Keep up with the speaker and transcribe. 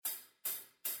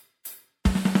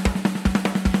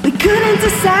couldn't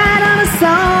decide on a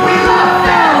song. We love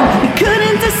them. We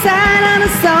couldn't decide on a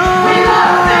song. We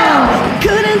love them. We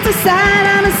couldn't decide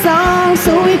on a song,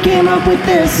 so we came up with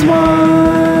this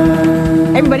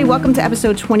one. Everybody, welcome to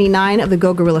episode 29 of the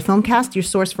Go Gorilla Filmcast, your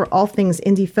source for all things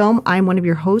indie film. I'm one of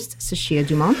your hosts, Sashia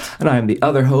Dumont. And I'm the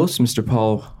other host, Mr.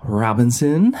 Paul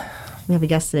Robinson. We have a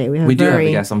guest today. We do have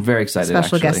a guest. I'm very excited,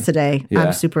 special actually. guest today. Yeah.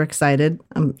 I'm super excited.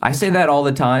 I say that all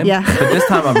the time, yeah. But this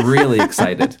time I'm really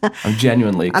excited. I'm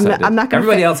genuinely excited. I'm not gonna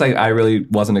Everybody else I really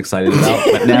wasn't excited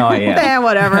about, but now I am. Yeah,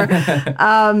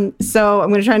 whatever. So I'm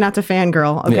going to try not to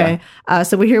fangirl, okay? Yeah.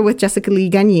 So we're here with Jessica Lee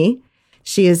Gagné.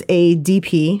 She is a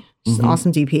DP. She's an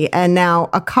awesome DP. And now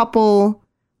a couple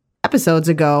episodes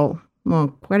ago, well,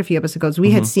 quite a few episodes ago,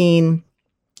 we had seen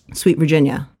Sweet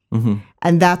Virginia.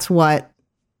 And that's what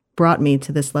brought me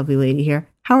to this lovely lady here.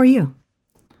 How are you?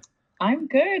 I'm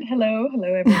good. Hello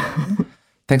everyone.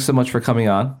 Thanks so much for coming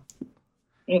on.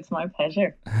 It's my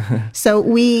pleasure. So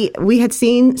we had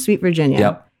seen Sweet Virginia.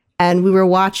 Yep. And we were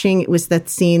watching, it was that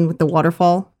scene with the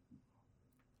waterfall.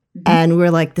 And we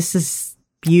were like, this is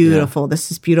beautiful. Yeah. This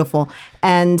is beautiful.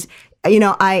 And, you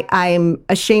know, I'm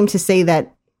ashamed to say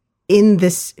that in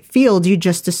this field, you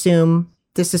just assume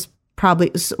this is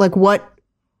probably like,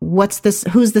 what's this?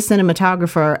 Who's the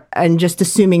cinematographer? And just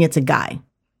assuming it's a guy,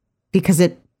 because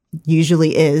it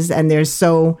usually is. And there's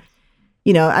so,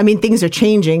 you know, I mean, things are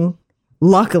changing,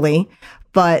 luckily,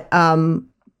 but got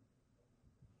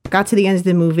to the end of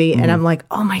the movie and I'm like,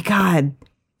 oh my God,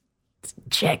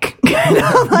 chick.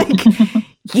 Like,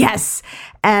 yes.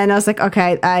 And I was like,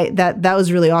 okay, that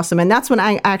was really awesome. And that's when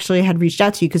I actually had reached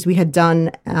out to you, because we had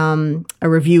done a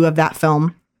review of that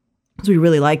film. So we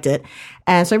really liked it.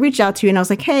 And so I reached out to you and I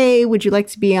was like, hey, would you like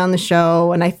to be on the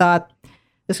show? And I thought,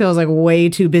 this girl's like way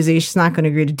too busy. She's not going to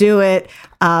agree to do it.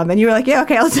 And you were like, yeah,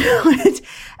 okay, I'll do it.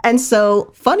 And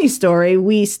so, funny story,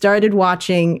 we started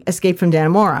watching Escape from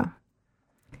Dannemora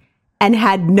and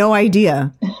had no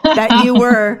idea that you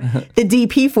were the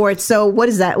DP for it. So what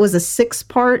is that? It was a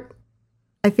 6-part?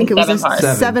 I think it was a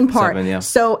 7-part. 7, yeah.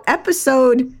 So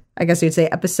episode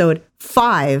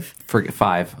 5. Forget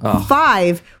 5. Oh.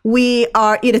 5. We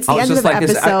are. It's the end of the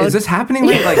episode. Is this happening?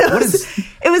 Like, what is?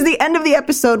 It was the end of the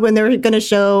episode when they were going to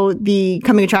show the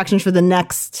coming attractions for the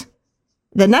next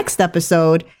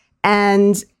episode,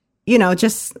 and you know,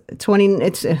 just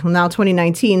it's now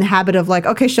 2019 habit of like,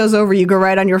 okay, show's over, you go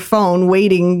right on your phone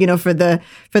waiting, you know, for the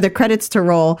credits to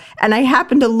roll, and I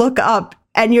happened to look up,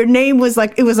 and your name was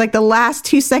like, it was like the last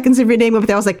 2 seconds of your name up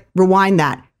there. I was like, rewind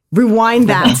that.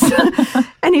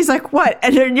 And he's like, what?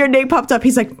 And your name popped up.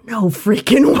 He's like, no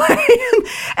freaking way.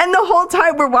 And the whole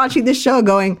time we're watching this show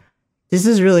going, this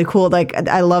is really cool. Like,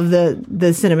 I love the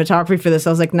cinematography for this. I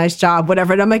was like, nice job,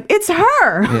 whatever. And I'm like, it's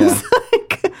her. Yeah. It's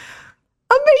like,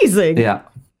 amazing. Yeah.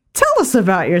 Tell us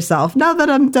about yourself now that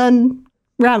I'm done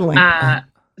rattling.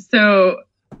 So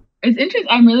it's interesting.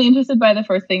 I'm really interested by the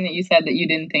first thing that you said, that you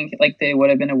didn't think like there would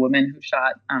have been a woman who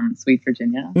shot Sweet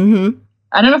Virginia. Mm-hmm.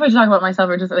 I don't know if I should talk about myself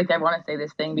or just like I want to say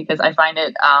this thing, because I find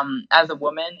it as a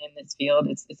woman in this field,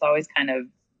 it's always kind of,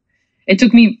 it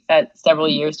took me several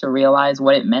years to realize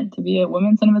what it meant to be a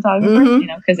woman cinematographer, you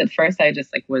know, because at first I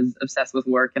just like was obsessed with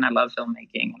work and I love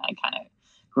filmmaking, and I kind of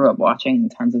grew up watching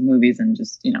tons of movies and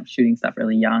just, you know, shooting stuff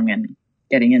really young and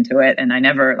getting into it. And I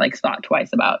never like thought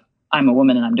twice about I'm a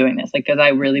woman and I'm doing this, like, because I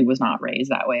really was not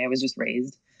raised that way. I was just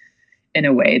raised in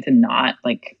a way to not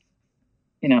like,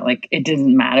 you know, like, it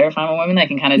doesn't matter if I'm a woman, I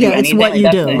can kind of do anything. Yeah, it's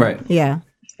what you do. Right. Yeah.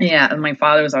 Yeah. And my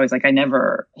father was always like,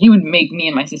 he would make me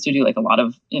and my sister do like a lot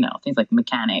of, you know, things like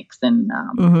mechanics and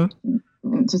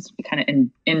just kind of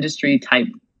industry type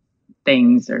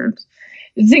things, or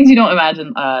things you don't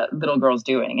imagine little girls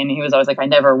doing. And he was always like, I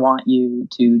never want you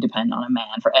to depend on a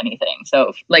man for anything.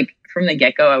 So like from the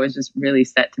get-go, I was just really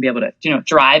set to be able to, you know,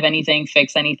 drive anything,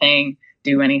 fix anything,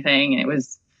 do anything. And it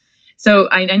was, so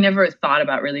I never thought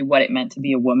about really what it meant to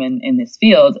be a woman in this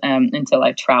field until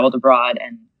I traveled abroad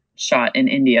and shot in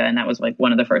India. And that was like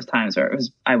one of the first times where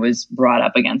I was brought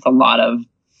up against a lot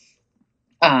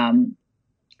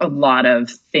of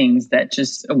things that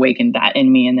just awakened that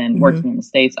in me. And then working in the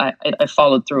States, I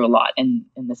followed through a lot in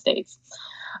the States.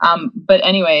 But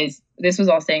anyways, this was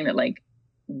all saying that like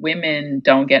women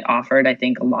don't get offered, I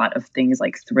think, a lot of things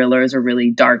like thrillers or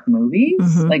really dark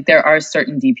movies. Like there are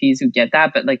certain DPs who get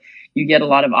that, but like you get a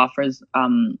lot of offers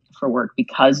for work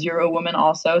because you're a woman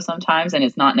also sometimes. And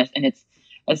it's not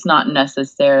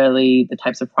necessarily the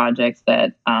types of projects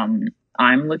that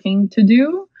I'm looking to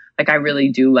do. Like I really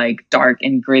do like dark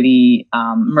and gritty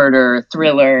murder,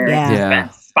 thriller,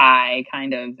 suspense, spy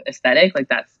kind of aesthetic. Like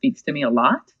that speaks to me a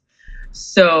lot.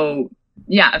 So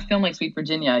yeah, a film like Sweet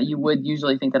Virginia, you would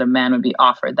usually think that a man would be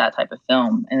offered that type of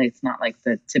film. And it's not like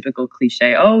the typical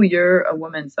cliche, oh, you're a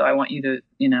woman, so I want you to,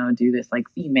 do this like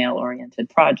female oriented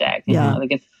project. Yeah.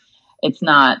 Like it's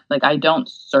not like I don't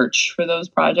search for those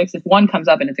projects. If one comes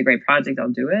up and it's a great project, I'll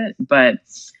do it. But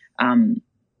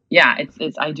yeah,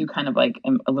 it's I do kind of like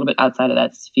am a little bit outside of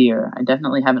that sphere. I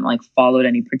definitely haven't like followed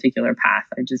any particular path.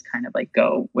 I just kind of like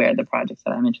go where the projects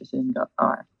that I'm interested in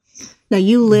are. Now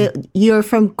you're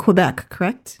from Quebec,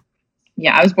 correct?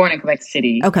 Yeah, I was born in Quebec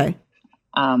City. Okay.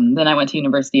 Then I went to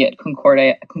university at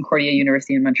Concordia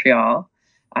University in Montreal.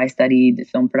 I studied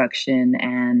film production,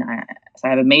 and so I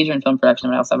have a major in film production,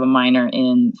 but I also have a minor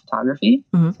in photography.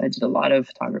 Mm-hmm. So I did a lot of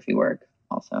photography work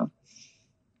also.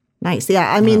 Nice.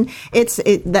 Yeah. I mean,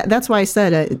 that's why I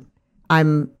said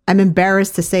I'm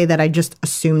embarrassed to say that I just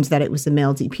assumed that it was a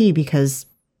male DP, because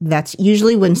that's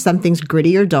usually when something's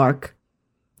gritty or dark.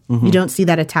 Mm-hmm. You don't see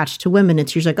that attached to women.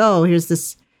 It's usually like, oh, here's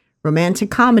this romantic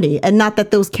comedy, and not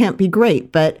that those can't be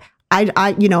great, but I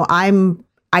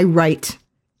write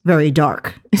very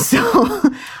dark, so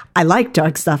I like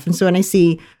dark stuff, and so when I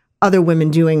see other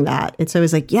women doing that, it's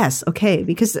always like, yes, okay,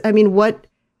 because I mean, why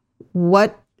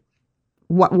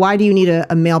do you need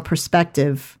a male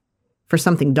perspective for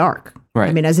something dark? Right.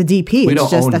 I mean, as a DP, we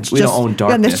don't own darkness.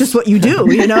 Yeah, that's just what you do.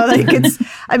 Like it's.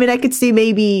 I mean, I could see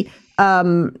maybe,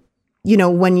 when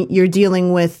you're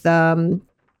dealing with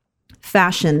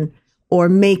fashion or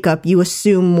makeup, you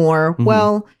assume more. Mm-hmm.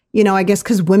 Well, I guess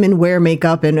because women wear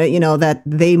makeup, and that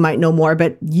they might know more.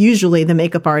 But usually, the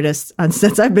makeup artists on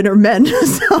sets I've been are men.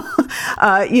 So,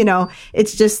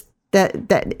 it's just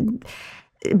that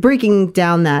breaking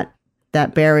down that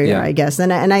barrier, yeah. I guess.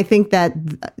 And I think that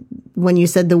when you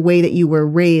said the way that you were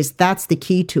raised, that's the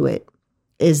key to it,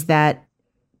 is that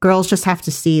girls just have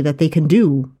to see that they can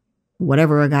do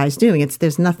whatever a guy's doing.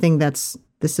 There's nothing this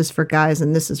is for guys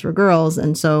and this is for girls.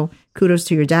 And so kudos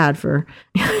to your dad for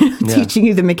teaching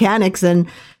you the mechanics and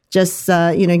just,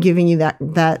 giving you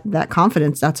that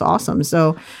confidence. That's awesome.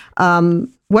 So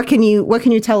what can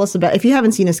you tell us about, if you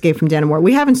haven't seen Escape from Dannemora?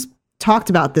 We haven't talked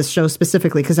about this show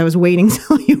specifically because I was waiting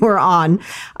till you were on,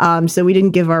 so we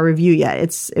didn't give our review yet.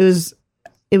 It was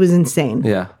insane.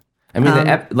 Yeah, I mean,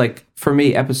 for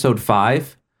me, episode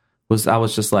 5 I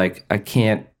was just like, I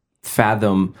can't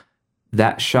fathom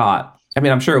that shot. I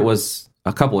mean, I'm sure it was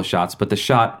a couple of shots, but the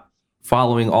shot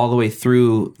following all the way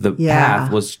through the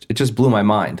path it just blew my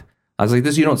mind. I was like,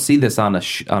 you don't see this on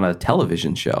a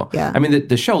television show. Yeah. I mean,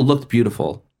 the show looked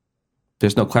beautiful.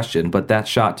 There's no question, but that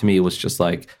shot to me was just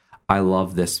like, I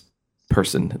love this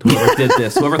person. Whoever did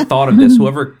this, whoever thought of this,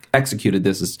 whoever executed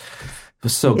this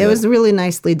was so good. It was really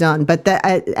nicely done. But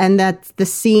that's the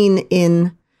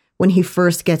scene when he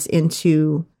first gets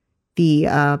into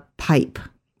the pipe.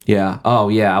 Yeah. Oh,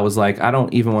 yeah. I was like, I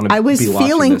don't even want to. I was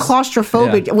feeling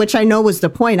claustrophobic, which I know was the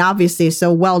point, obviously.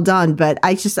 So well done. But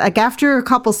I just after a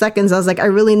couple seconds, I was like, I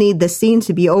really need this scene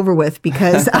to be over with,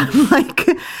 because I'm like,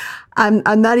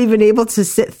 I'm not even able to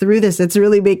sit through this. It's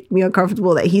really making me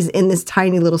uncomfortable that he's in this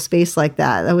tiny little space like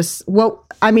that. That was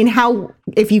how,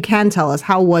 if you can tell us,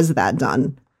 how was that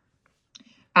done?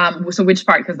 So which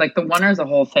part? Because like the oneer is a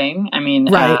whole thing. I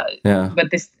mean, right.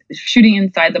 But this shooting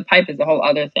inside the pipe is a whole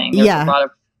other thing. There's a lot of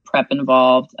prep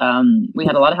involved. We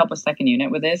had a lot of help with second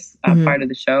unit with this part of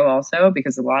the show also,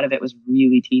 because a lot of it was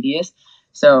really tedious.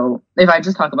 So if I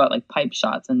just talk about like pipe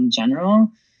shots in general,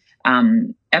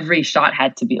 every shot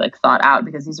had to be like thought out,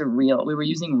 because these are real. We were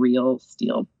using real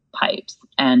steel pipes,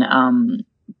 and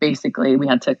basically we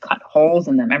had to cut holes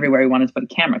in them everywhere we wanted to put a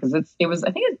camera, because it was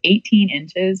I think it was 18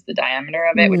 inches the diameter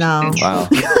of it, which is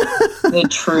the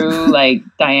true like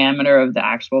diameter of the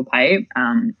actual pipe.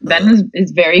 Ben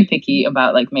is very picky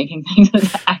about like making things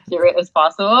as accurate as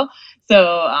possible.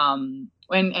 So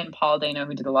and Paul Dano,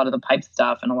 who did a lot of the pipe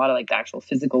stuff and a lot of like the actual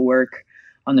physical work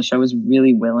on the show, was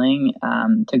really willing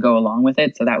to go along with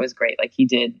it. So that was great. Like he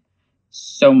did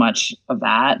so much of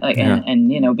that, like,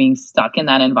 and being stuck in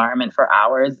that environment for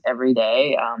hours every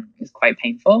day is quite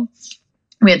painful.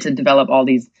 We had to develop all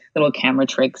these little camera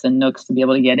tricks and nooks to be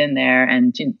able to get in there.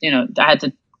 And, I had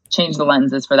to change the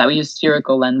lenses for that. We used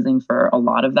spherical lensing for a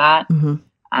lot of that.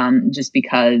 Mm-hmm. Just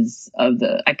because of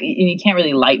you can't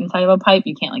really light inside of a pipe.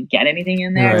 You can't like get anything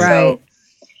in there. Right. So,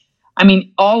 I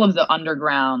mean, all of the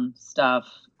underground stuff,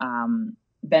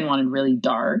 Ben wanted really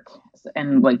dark,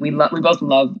 and like we both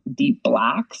love deep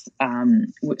blacks.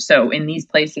 So in these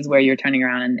places where you're turning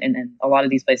around, and a lot of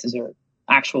these places are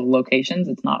actual locations.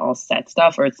 It's not all set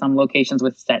stuff, or it's some locations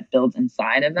with set builds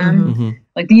inside of them. Mm-hmm.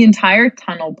 Like the entire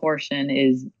tunnel portion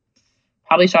is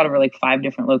probably shot over like 5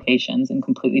 different locations in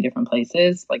completely different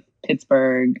places, like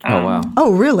Pittsburgh. Oh wow!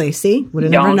 Oh really? See, would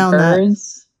have never known that.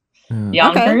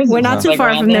 Yonkers. We're not which is, too like, far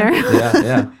around from there.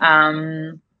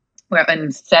 Yeah.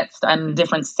 And sets and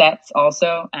different sets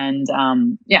also. And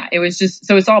it was just,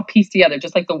 so it's all pieced together,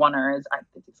 just like the oneer is. I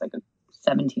think it's like a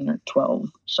 17 or 12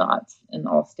 shots and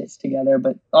all stitched together,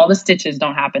 but all the stitches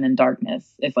don't happen in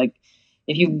darkness.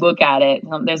 If you look at it,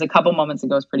 there's a couple moments it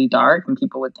goes pretty dark and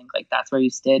people would think like that's where you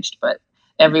stitched, but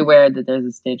everywhere that there's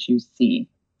a stitch you see.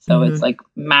 So it's like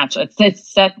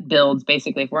it's set builds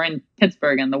basically. If we're in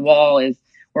Pittsburgh and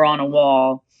we're on a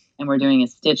wall and we're doing a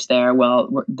stitch there, well,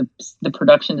 the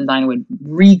production designer would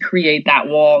recreate that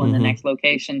wall in the next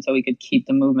location so we could keep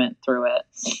the movement through it.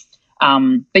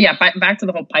 But yeah, back to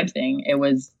the whole pipe thing. It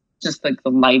was just like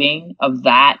the lighting of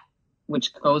that,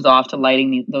 which goes off to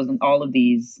lighting all of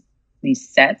these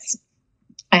sets.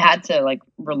 I had to like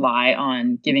rely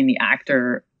on giving the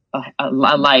actor a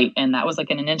light, and that was like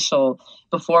an initial,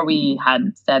 before we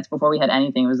had sets, before we had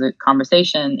anything, it was a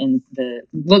conversation in the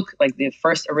look, like the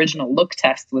first original look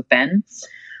test with Ben.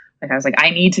 Like I was like, I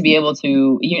need to be able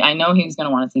to, I know he's going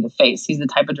to want to see the face. He's the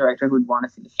type of director who would want to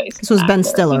see the face. This was Ben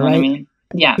Stiller, you know right? what I mean?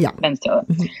 Yeah, Ben Stiller.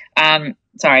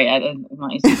 Sorry, I'm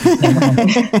not used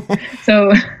to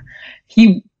So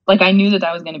I knew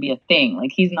that was going to be a thing.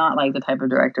 Like he's not like the type of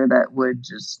director that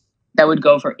would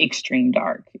go for extreme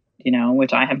dark,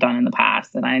 which I have done in the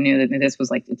past. And I knew that this was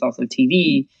like, it's also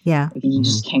TV. Yeah. Like, you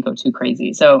just can't go too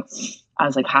crazy. So I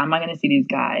was like, how am I going to see these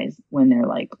guys when they're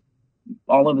like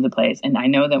all over the place? And I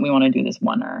know that we want to do this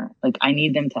oneer. Like I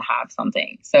need them to have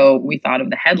something. So we thought of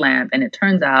the headlamp, and it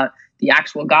turns out the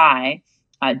actual guy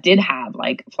did have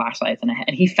like flashlights, and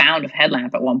he found a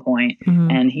headlamp at one point,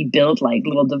 and he built like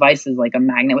little devices, like a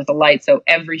magnet with a light. So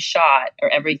every shot or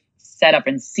every setup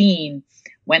and scene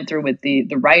went through with the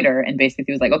writer, and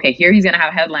basically was like, okay, here he's going to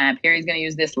have a headlamp, here he's going to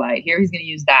use this light, here he's going to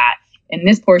use that. In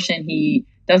this portion, he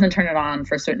doesn't turn it on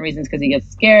for certain reasons because he gets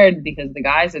scared because the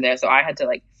guys are there. So I had to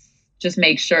like just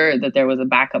make sure that there was a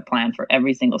backup plan for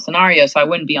every single scenario. So I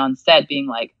wouldn't be on set being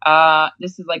like,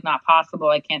 this is like not possible.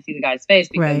 I can't see the guy's face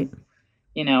because,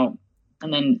 and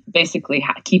then basically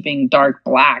keeping dark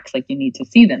blacks, like you need to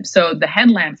see them. So the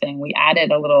headlamp thing, we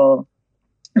added a little,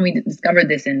 and we discovered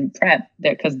this in prep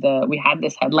there because we had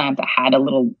this headlamp that had a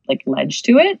little like ledge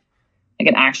to it. Like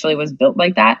it actually was built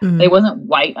like that. It wasn't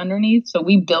white underneath. So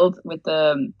we built with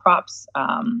the props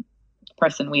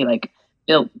person, we like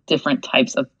built different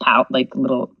types of like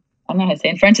little, I don't know how to say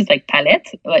it. In French, it's like palette,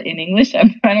 but in English,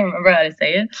 I'm trying to remember how to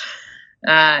say it.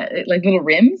 Like little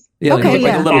rims. Yeah, like a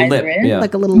little lip. Yeah.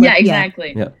 Like a little lip. Yeah,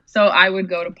 exactly. Yeah. So I would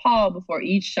go to Paul before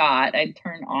each shot. I'd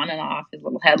turn on and off his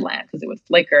little headlamp because it would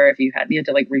flicker if you had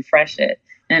to like refresh it.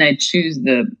 And I'd choose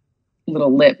the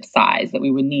little lip size that we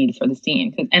would need for the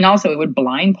scene. And also it would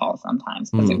blind Paul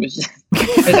sometimes because it was just,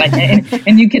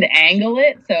 and you could angle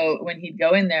it. So when he'd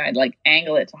go in there, I'd like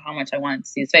angle it to how much I wanted to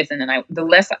see his face. And then the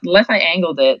less I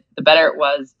angled it, the better it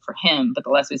was for him, but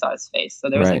the less we saw his face. So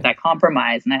there was like that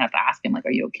compromise, and I'd have to ask him like,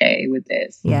 are you okay with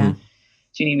this? Yeah.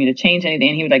 Do you need me to change anything?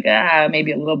 And he would like,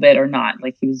 maybe a little bit or not.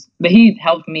 Like but he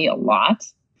helped me a lot.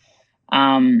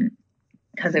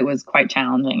 Because it was quite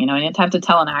challenging, and you'd have to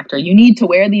tell an actor, you need to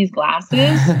wear these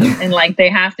glasses and like they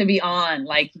have to be on,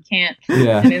 like you can't.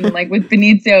 Yeah. And then like with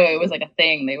Benicio, it was like a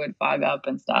thing. They would fog up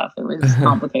and stuff. It was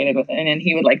complicated with it, and then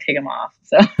he would like take them off.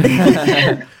 So,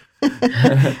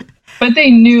 but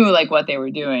they knew like what they were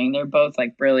doing. They're both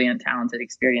like brilliant, talented,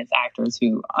 experienced actors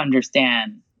who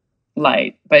understand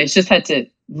light, but it's just had to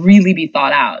really be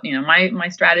thought out. My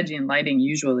strategy in lighting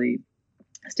usually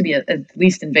has to be as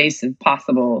least invasive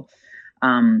possible.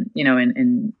 And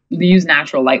use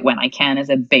natural light when I can as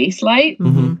a base light.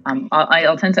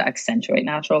 I'll tend to accentuate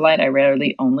natural light. I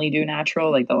rarely only do natural,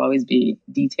 like there'll always be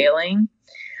detailing,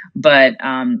 but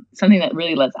something that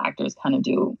really lets actors kind of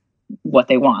do what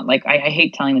they want. Like I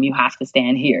hate telling them you have to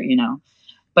stand here,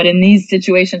 but in these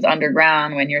situations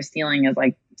underground, when your ceiling is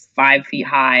like 5 feet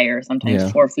high or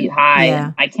sometimes 4 feet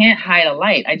high, I can't hide a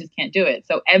light. I just can't do it.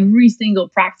 So every single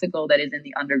practical that is in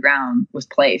the underground was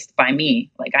placed by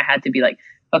me. Like I had to be like,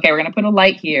 okay, we're going to put a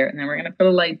light here, and then we're going to put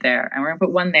a light there, and we're going to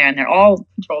put one there, and they're all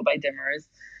controlled by dimmers.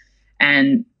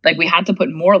 And like we had to put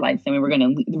more lights than we were going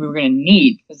to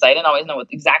need, because I didn't always know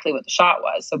exactly what the shot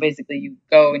was. So basically you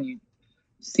go and you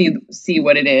see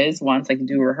what it is once, like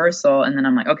do a rehearsal, and then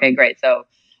I'm like, okay, great. So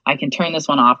I can turn this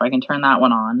one off, or I can turn that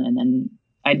one on, and then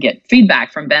I'd get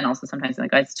feedback from Ben also sometimes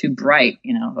like, oh, it's too bright,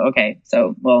 okay,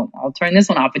 so, well, I'll turn this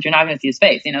one off, but you're not going to see his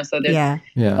face, so there's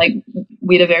like,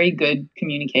 we had a very good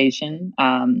communication,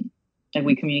 and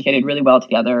we communicated really well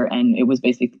together, and it was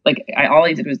basically like, all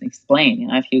I did was explain,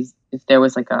 if there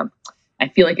was like I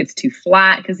feel like it's too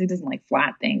flat, because he doesn't like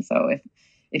flat things, so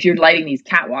if you're lighting these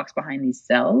catwalks behind these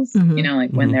cells, like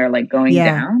when they're like going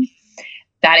down,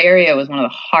 that area was one of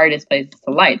the hardest places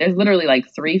to light. There's literally like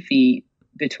 3 feet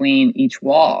between each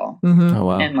wall. Oh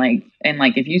wow. And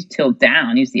like if you tilt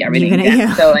down, you see everything.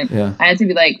 Yeah. So like I had to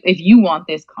be like, if you want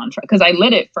this contrast, because I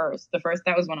lit it first.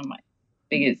 That was one of my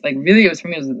biggest, like really it was for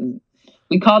me,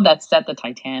 we called that set the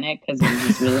Titanic because it was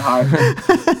just really hard.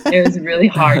 It was really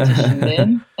hard to shoot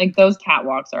in. Like those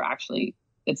catwalks are actually,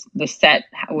 the set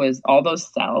was all those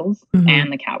cells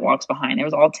and the catwalks behind. It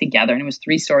was all together and it was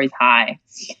 3 stories high.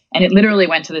 And it literally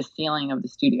went to the ceiling of the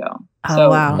studio. Oh,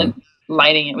 wow. Like,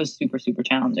 lighting it was super, super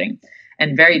challenging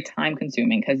and very time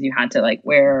consuming because you had to like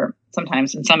wear,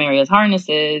 sometimes in some areas,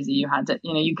 harnesses. You had to,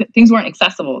 things weren't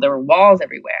accessible. There were walls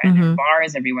everywhere and there were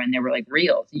bars everywhere and they were like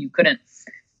real. So you couldn't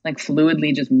like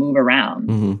fluidly just move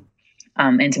around.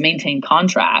 And to maintain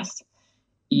contrast,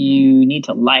 you need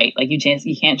to light. Like you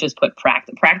can't just put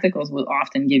practicals will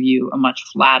often give you a much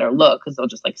flatter look because they'll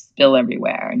just like spill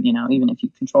everywhere. And even if you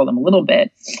control them a little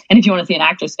bit, and if you want to see an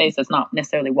actor's face that's not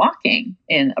necessarily walking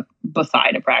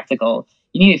beside a practical,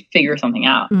 you need to figure something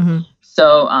out.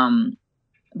 So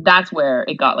that's where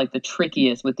it got like the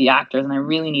trickiest with the actors, and I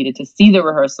really needed to see the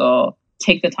rehearsal,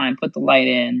 take the time, put the light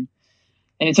in.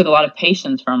 And it took a lot of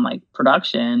patience from like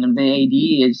production and the AD.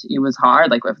 It was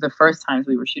hard. Like the first times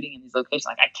we were shooting in these locations,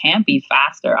 like I can't be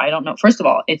faster. I don't know. First of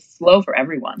all, it's slow for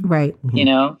everyone. Right.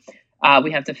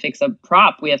 We have to fix a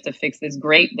prop. We have to fix this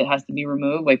grate that has to be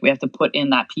removed. Like we have to put in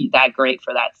that grate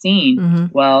for that scene.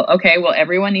 Well, okay. Well,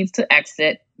 everyone needs to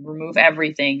exit, remove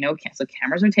everything. So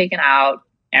cameras are taken out.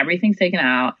 Everything's taken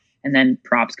out. And then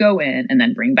props go in and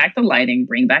then bring back the lighting,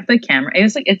 bring back the camera. It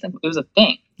was like, it was a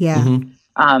thing. Yeah.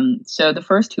 So the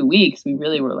first 2 weeks we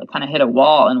really were like kind of hit a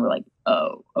wall and we're like,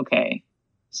 oh, okay.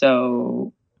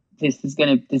 So this is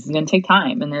going to take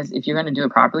time. And if you're going to do it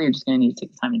properly, you're just going to need to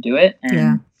take the time to do it.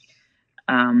 And,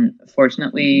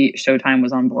 fortunately Showtime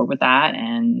was on board with that.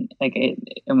 And like, it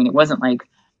wasn't like,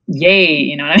 yay,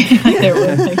 you know what I mean? Like,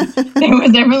 there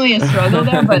was definitely a struggle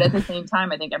there, but at the same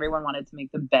time, I think everyone wanted to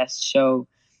make the best show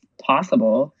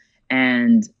possible.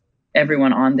 And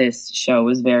everyone on this show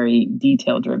was very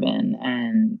detail driven,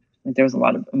 and like, there was a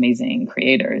lot of amazing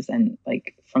creators, and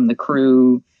like from the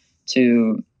crew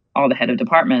to all the head of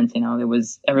departments,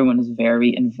 everyone was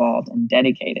very involved and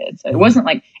dedicated. So it wasn't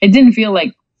like, it didn't feel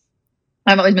like,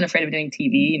 I've always been afraid of doing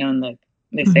TV, and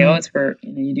they say, oh, it's for,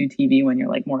 you do TV when you're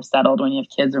like more settled, when you have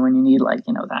kids or when you need like,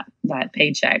 that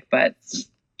paycheck. But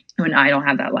when I don't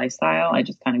have that lifestyle, I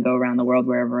just kind of go around the world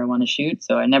wherever I want to shoot.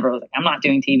 So I never was like, I'm not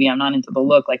doing TV. I'm not into the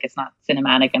look. Like it's not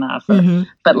cinematic enough.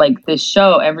 But like this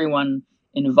show, everyone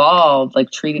involved like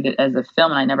treated it as a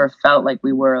film. And I never felt like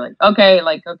we were like, okay,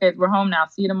 we're home now.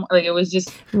 See you tomorrow. Like it was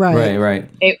just right.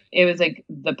 It was like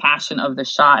the passion of the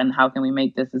shot and how can we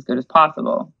make this as good as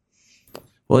possible.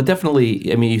 Well, it definitely,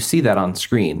 you see that on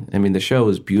screen. The show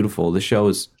is beautiful. The show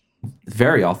is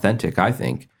very authentic, I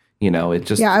think. It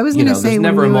just, I was going to say, there's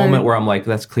never a moment where I'm like,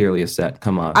 that's clearly a set.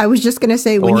 Come on. I was just going to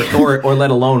say, or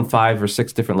let alone 5 or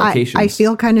 6 different locations. I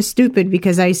feel kind of stupid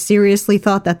because I seriously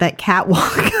thought that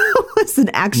catwalk was an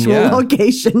actual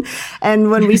location.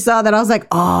 And when we saw that, I was like,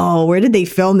 oh, where did they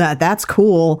film that? That's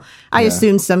cool. I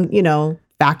assumed some,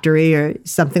 factory or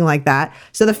something like that.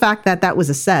 So the fact that was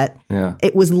a set,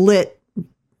 it was lit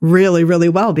really, really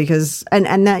well because, and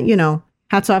that,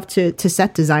 hats off to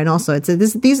set design also.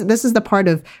 This is the part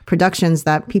of productions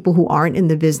that people who aren't in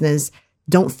the business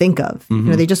don't think of.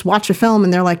 They just watch a film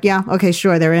and they're like, yeah, okay,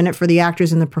 sure. They're in it for the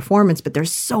actors and the performance, but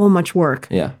there's so much work.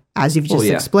 Yeah. As you've just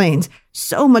explained,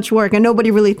 so much work. And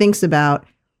nobody really thinks about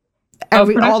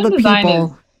all the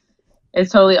people.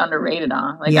 It's totally underrated,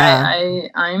 huh? Like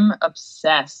I'm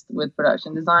obsessed with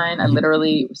production design. I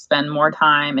literally spend more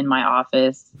time in my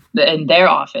office, in their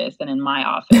office, than in my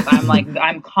office.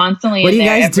 I'm constantly what in are you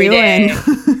there guys every doing?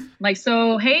 day. Like,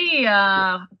 so hey,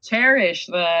 Cherish,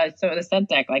 the set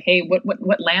deck. Like, hey,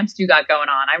 what lamps do you got going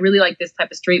on? I really like this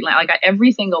type of street lamp. Like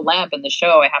every single lamp in the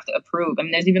show, I have to approve.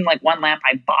 There's even like one lamp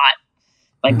I bought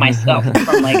like myself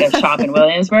from like a shop in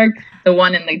Williamsburg, the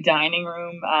one in the dining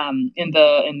room, in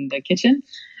the kitchen.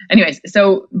 Anyways,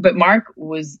 but Mark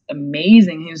was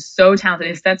amazing. He was so talented.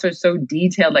 His sets are so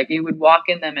detailed. Like you would walk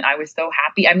in them and I was so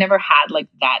happy. I've never had like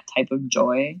that type of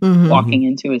joy walking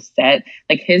into a set.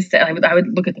 Like his set, I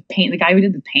would look at the paint. The guy who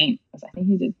did the paint, I think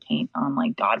he did paint on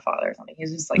like Godfather or something.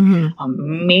 He's just like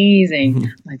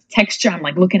amazing. Like texture, I'm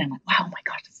like looking at him like, wow, oh my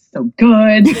gosh, this is so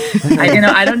good.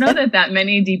 I don't know that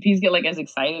many DPs get like as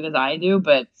excited as I do,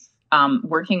 but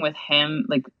working with him,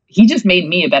 like he just made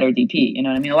me a better DP. You know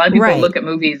what I mean? A lot of people look at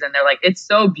movies and they're like, it's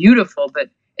so beautiful, but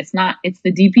it's not. It's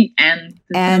the DP and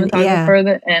the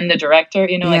cinematographer and the director.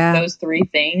 Like those 3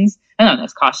 things. I know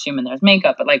there's costume and there's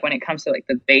makeup, but like when it comes to like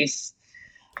the base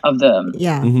of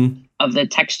the of the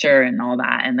texture and all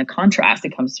that, and the contrast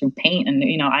that comes through paint. And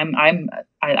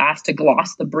I asked to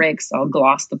gloss the bricks. I'll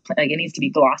gloss it needs to be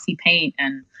glossy paint,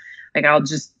 and like I'll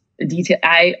just detail.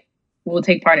 I will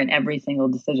take part in every single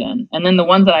decision, and then the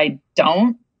ones that I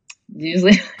don't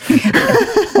usually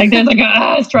like there's like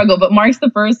a struggle. But Mark's the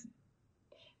first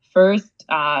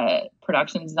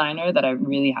production designer that I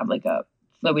really have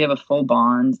that we have a full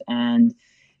bond. And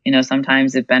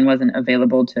sometimes if Ben wasn't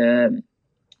available to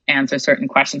answer certain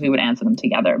questions, we would answer them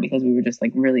together because we were just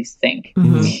like really sync.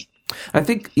 I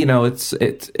think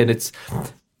it's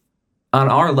on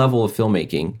our level of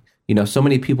filmmaking. So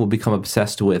many people become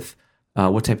obsessed with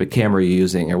what type of camera you're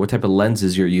using or what type of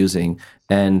lenses you're using,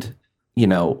 and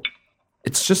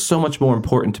it's just so much more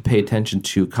important to pay attention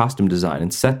to costume design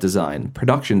and set design,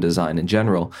 production design in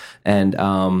general. And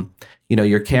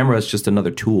your camera is just another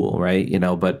tool, right?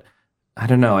 But I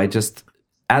don't know.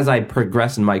 As I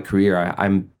progress in my career,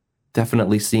 I'm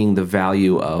definitely seeing the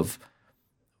value of,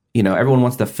 everyone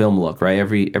wants the film look, right?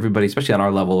 Everybody, especially on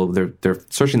our level, they're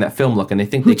searching that film look, and they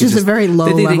think which is a very low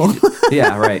level.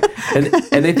 Yeah, right.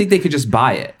 And they think they could just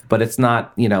buy it, but it's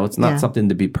not. It's not something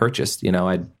to be purchased. So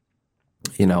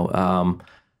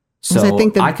I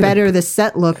think the better the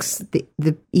set looks,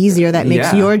 the easier that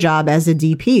makes your job as a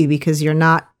DP, because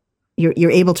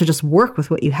you're able to just work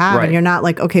with what you have, right. And you're not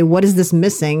like, okay, what is this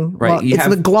missing? Right. Well, it's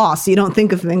the gloss. You don't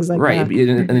think of things like right.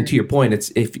 that. And to your point,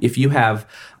 it's if you have,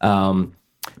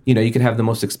 you can have the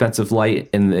most expensive light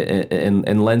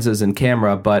and lenses and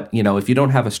camera, but if you don't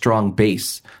have a strong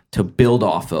base to build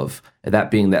off of,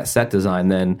 that being that set design,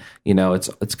 then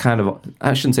it's kind of,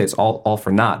 I shouldn't say it's all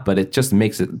for naught, but it just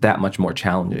makes it that much more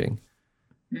challenging.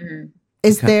 Mm-hmm.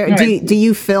 Do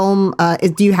you film?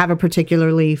 Do you have a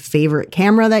particularly favorite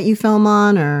camera that you film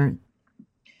on, or?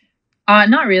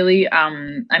 Not really.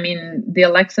 I mean, the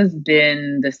Alexa's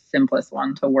been the simplest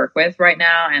one to work with right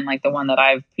now, and like the one that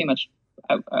I've pretty much,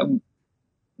 I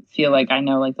feel like I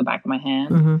know like the back of my hand.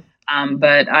 Mm-hmm.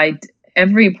 But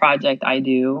every project I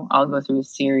do, I'll go through a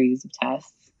series of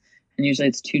tests, and usually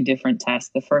it's 2 different tests.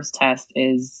 The first test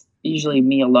is usually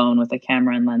me alone with a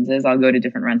camera and lenses. I'll go to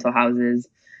different rental houses,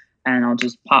 and I'll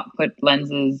just put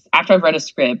lenses after I've read a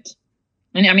script.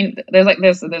 And I mean, there's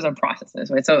a process this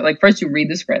way. So like first you read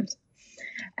the script,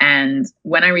 and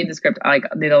when I read the script, like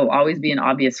it'll always be an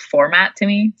obvious format to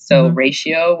me. So Mm-hmm.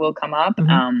 ratio will come up.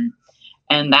 Mm-hmm.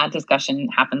 And that discussion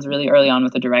happens really early on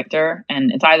with the director.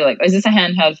 And it's either like, is this a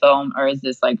handheld film or is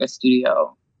this like a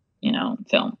studio,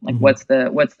 film? Like Mm-hmm. what's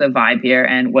the vibe here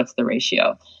and what's the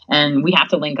ratio? And we have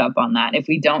to link up on that. If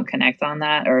we don't connect on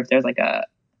that, or if there's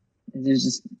there's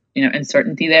just,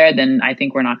 uncertainty there, then I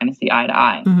think we're not going to see eye to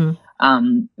eye.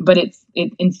 Mm-hmm. But it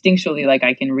instinctually, like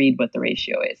I can read what the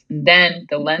ratio is. And then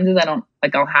the lenses,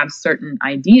 I'll have certain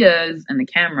ideas and the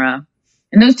camera.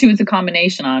 And those 2 is a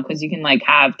combination on, because you can like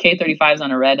have K35s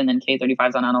on a Red and then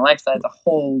K35s on an Alexa. It's a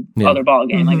whole other ball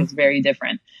game. Mm-hmm. Like it's very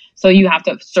different. So you have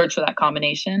to search for that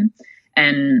combination.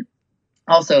 And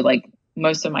also like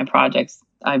most of my projects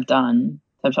I've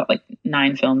shot like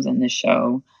 9 films in this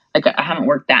show. Like I haven't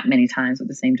worked that many times with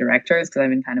the same directors because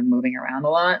I've been kind of moving around a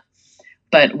lot.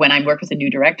 But when I work with a new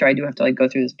director, I do have to like go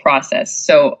through this process.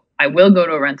 So I will go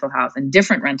to a rental house and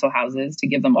different rental houses to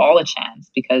give them all a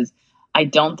chance, because I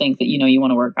don't think that, you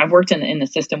want to work. I've worked in the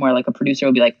system where like a producer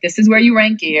will be like, this is where you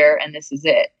rank gear and this is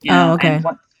it. Oh, okay.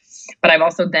 But I've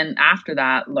also then after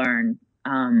that learned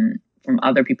from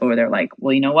other people where they're like,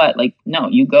 well, you know what? Like, no,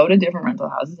 you go to different rental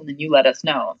houses and then you let us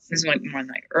know. This is like more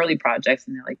like early projects,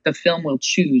 and they're like, the film will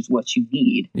choose what you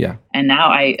need. Yeah. And now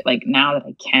now that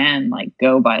I can like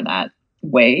go by that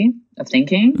way of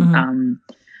thinking, Mm-hmm.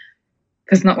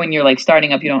 because not when you're like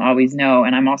starting up, you don't always know.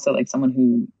 And I'm also like someone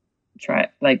who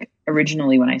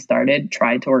originally when I started,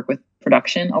 tried to work with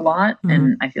production a lot. Mm-hmm.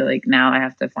 And I feel like now I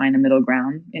have to find a middle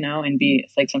ground, and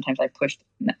it's like sometimes I pushed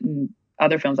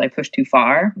other films, I pushed too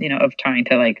far, of trying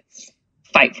to like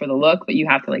fight for the look, but you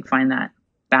have to like find that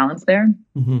balance there.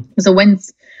 Mm-hmm. So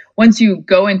once you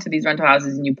go into these rental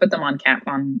houses and you put them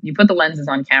you put the lenses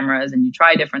on cameras and you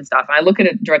try different stuff, I look at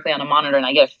it directly on a monitor and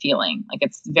I get a feeling like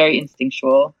it's very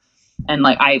instinctual. And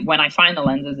like when I find the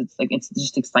lenses, it's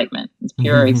just excitement. It's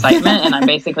pure excitement. And I'm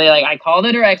basically like, I call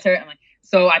the director. I'm like,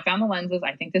 so I found the lenses.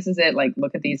 I think this is it. Like,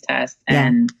 look at these tests.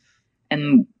 And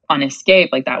on Escape,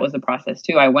 like that was the process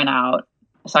too. I went out.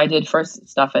 So I did first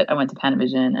stuff I went to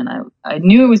Panavision, and I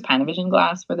knew it was Panavision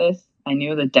glass for this. I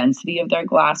knew the density of their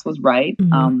glass was right.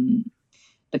 Mm-hmm.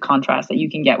 The contrast that you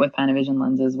can get with Panavision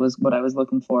lenses was what I was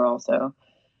looking for also.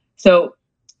 So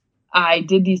I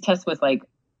did these tests with I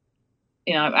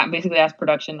basically asked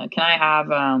production, can I have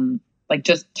like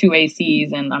just two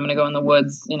ACs, and I'm going to go in the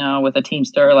woods, you know, with a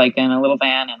Teamster, like in a little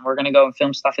van, and we're going to go and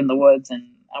film stuff in the woods. And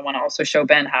I want to also show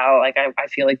Ben how, like, I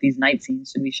feel like these night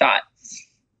scenes should be shot.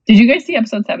 Did you guys see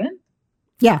episode 7?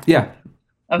 Yeah. Yeah.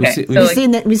 Okay. We've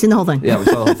seen the whole thing. Yeah, we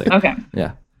saw the whole thing. Okay.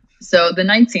 Yeah. So the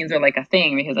night scenes are like a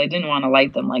thing because I didn't want to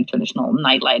light them like traditional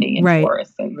night lighting in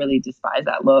forests. I really despise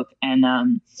that look.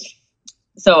 And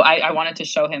so I wanted to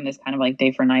show him this kind of like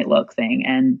day for night look thing.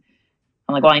 And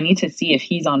I'm like, well, I need to see if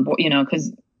he's on board, you know,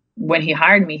 because when he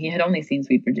hired me, he had only seen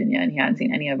Sweet Virginia and he hadn't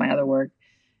seen any of my other work.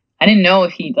 I didn't know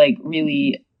if he like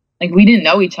really, like, we didn't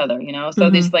know each other, you know?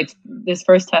 So this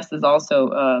first test is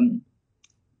also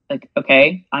like,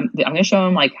 okay, I'm going to show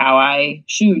him like how I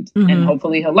shoot and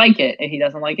hopefully he'll like it. If he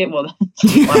doesn't like it, we'll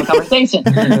have a conversation,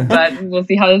 but we'll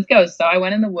see how this goes. So I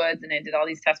went in the woods and I did all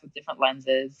these tests with different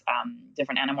lenses,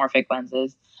 different anamorphic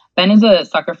lenses. Ben is a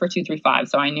sucker for 235.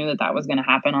 So I knew that was going to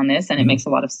happen on this. And it makes a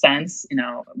lot of sense, you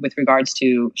know, with regards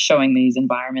to showing these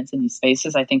environments and these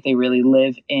spaces. I think they really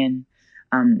live in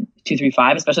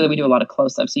 235, especially that we do a lot of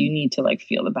close-ups. So you need to like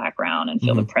feel the background and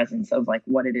feel the presence of like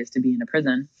what it is to be in a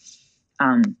prison.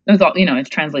 It was all, you know,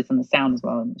 it translates on the sound as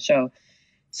well in the show.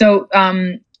 So,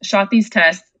 shot these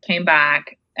tests, came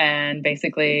back, and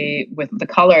basically with the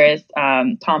colorist,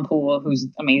 Tom Poole, who's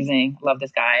amazing. Love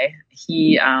this guy.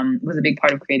 He, was a big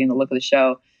part of creating the look of the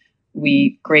show.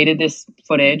 We graded this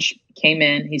footage, came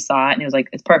in, he saw it and he was like,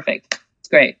 it's perfect. It's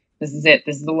great. This is it.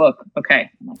 This is the look.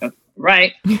 Okay. I'm like,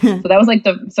 right. So that was like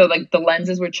the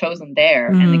lenses were chosen there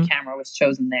and the camera was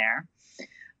chosen there.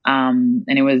 And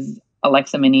it was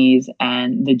Alexa Minis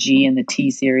and the G and the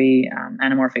T series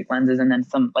anamorphic lenses, and then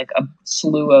some like a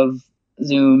slew of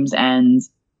zooms, and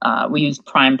we used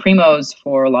prime primos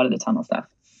for a lot of the tunnel stuff.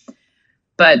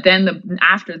 But then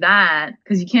after that,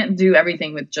 because you can't do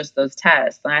everything with just those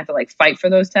tests, and I have to like fight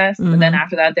for those tests. But then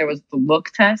after that, there was the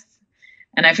look tests,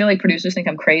 and I feel like producers think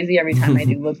I'm crazy every time I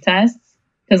do look tests.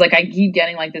 Because like I keep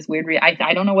getting like this weird,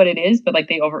 I don't know what it is, but like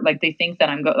they think that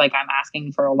I'm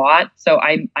asking for a lot. So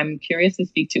I'm curious to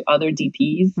speak to other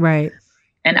DPs, right,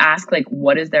 and ask like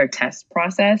what is their test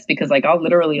process, because like I'll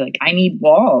literally like I need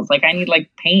walls, like I need like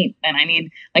paint, and I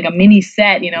need like a mini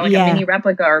set, you know, like a mini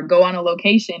replica, or go on a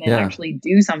location and actually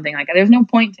do something. Like there's no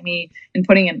point to me in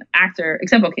putting an actor,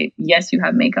 except okay, yes, you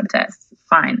have makeup tests,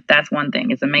 fine, that's one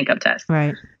thing, it's a makeup test,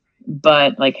 right?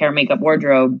 But like hair, makeup,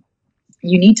 wardrobe,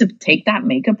 you need to take that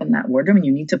makeup and that wardrobe and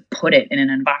you need to put it in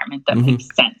an environment that makes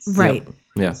sense. Right.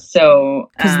 Yeah. So,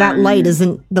 because that light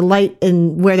isn't, the light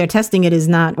in where they're testing it is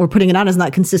not, or putting it on is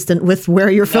not consistent with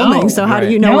where you're filming. So how do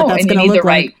you know what that's going to look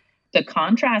like? The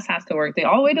contrast has to work.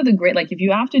 All the way to the grid. Like if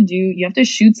you have to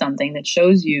shoot something that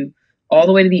shows you all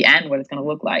the way to the end what it's going to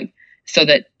look like, so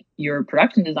that your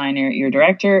production designer, your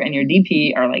director, and your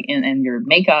DP are like, and your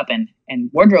makeup and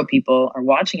wardrobe people are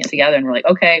watching it together, and we're like,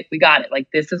 okay, we got it. Like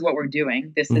this is what we're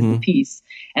doing. This is the piece.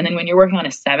 And then when you're working on a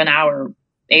 7-hour,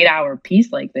 8-hour piece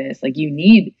like this, like you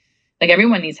need, like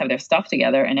everyone needs to have their stuff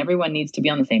together, and everyone needs to be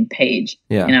on the same page.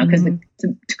 Yeah, you know, because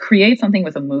to create something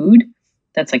with a mood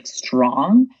that's like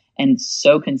strong and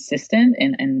so consistent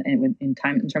and in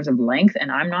time in terms of length.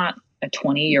 And I'm not a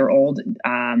 20-year-old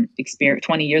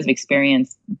 20 years of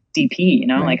experience DP, you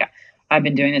know, like I've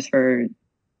been doing this for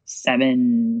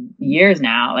 7 years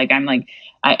now. Like I'm like,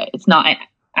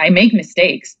 I make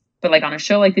mistakes, but like on a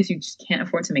show like this, you just can't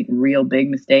afford to make real big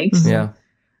mistakes. Yeah.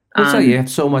 So you have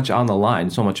so much on the line,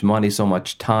 so much money, so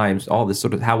much time, all this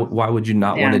sort of, why would you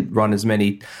not want to run as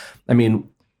many? I mean,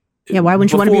 why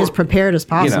wouldn't you want to be as prepared as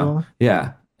possible? You know,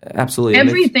 yeah, absolutely.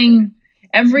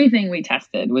 Everything we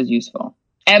tested was useful.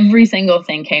 Every single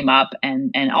thing came up,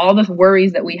 and all the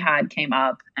worries that we had came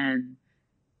up, and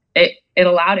it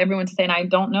allowed everyone to say, and I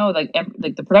don't know, like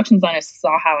the production designer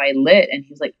saw how I lit, and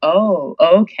he was like, oh,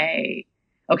 okay,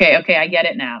 I get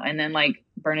it now. And then like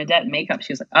Bernadette makeup,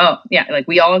 she was like, oh yeah, like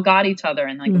we all got each other,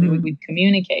 and like we'd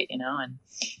communicate, you know,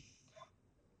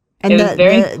 and it was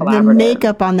very collaborative. The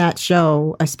makeup on that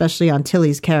show, especially on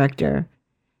Tilly's character,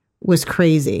 was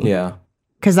crazy. Yeah,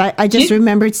 because I just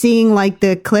remembered seeing like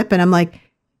the clip, and I'm like,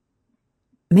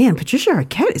 man, Patricia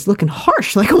Arquette is looking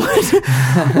harsh. Like,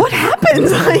 what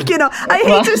happens? Like, you know, I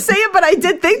hate to say it, but I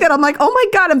did think that. I'm like, oh my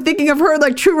God, I'm thinking of her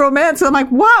like True Romance. And I'm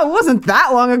like, wow, it wasn't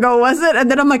that long ago, was it?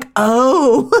 And then I'm like,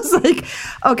 oh, it's like,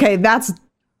 okay, that's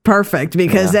perfect.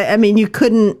 Because, I mean, you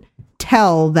couldn't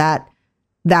tell that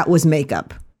was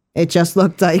makeup. It just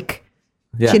looked like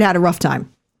she'd had a rough time.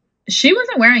 She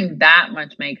wasn't wearing that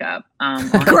much makeup.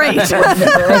 Great.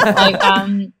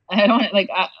 I don't like.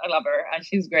 I love her.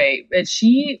 She's great, but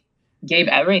she gave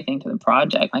everything to the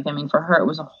project. Like, I mean, for her, it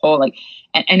was a whole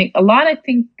a lot. I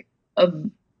think of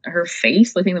her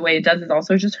face looking the way it does is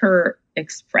also just her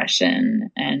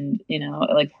expression and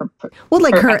like her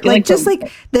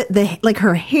the like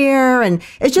her hair, and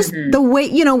it's just the way,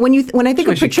 when I think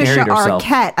of Patricia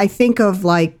Arquette, I think of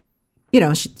like,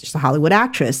 she's a Hollywood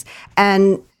actress,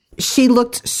 and she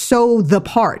looked so the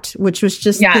part, which was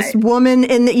just this woman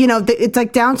in it's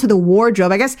like down to the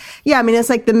wardrobe, I guess. I mean, it's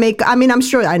like the makeup. I mean, I'm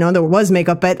sure, I know there was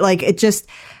makeup, but like it just,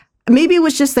 maybe it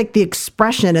was just like the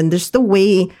expression and just the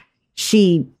way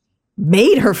she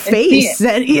made her face,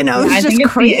 and it's just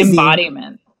crazy. The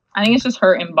embodiment. I think it's just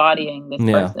her embodying this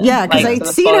person. Yeah, because I'd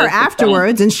seen her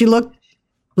afterwards, and she looked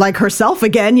like herself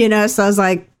again. So I was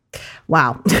like,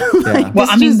 wow. Well,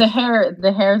 I mean, the hair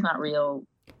is not real.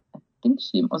 I think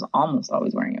she was almost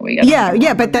always wearing a wig.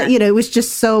 But that it was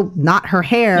just so not her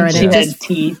hair, and she it had just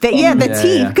teeth. The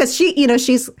teeth, because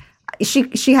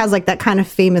she has like that kind of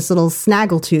famous little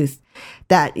snaggle tooth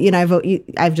that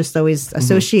I've just always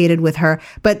associated with her.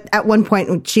 But at one point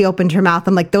when she opened her mouth,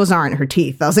 I'm like, those aren't her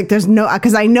teeth. I was like, there's no,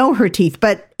 because I know her teeth,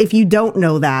 but if you don't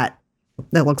know that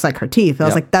looks like her teeth. I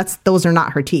was like, those are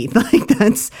not her teeth. Like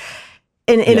that's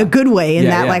in a good way.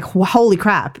 Like, holy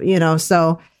crap,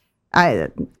 So I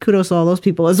kudos to all those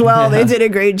people as well. They did a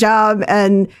great job.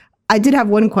 And I did have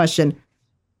one question: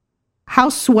 how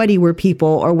sweaty were people,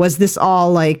 or was this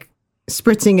all like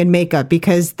spritzing and makeup?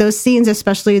 Because those scenes,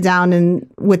 especially down in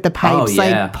with the pipes,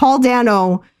 like Paul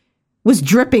Dano was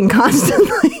dripping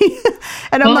constantly.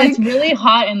 And I'm like, it's really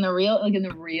hot in the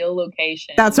real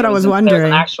location. That's what I was wondering.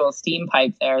 There's an actual steam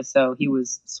pipe there, so he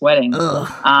was sweating.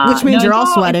 Which means you're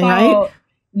all sweating, right?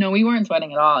 No, we weren't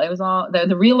sweating at all. It was all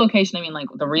the real location. I mean, like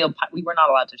the real pipe. We were not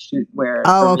allowed to shoot where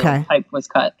the real pipe was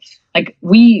cut. Like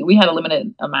we had a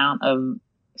limited amount of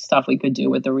stuff we could do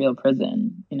with the real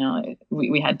prison.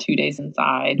 We had 2 days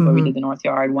inside where we did the North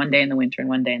Yard, 1 day in the winter and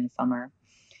 1 day in the summer,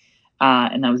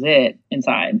 and that was it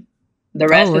inside. The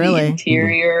rest of the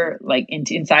interior, like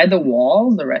inside the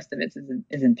walls, the rest of it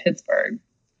is in Pittsburgh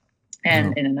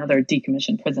and in another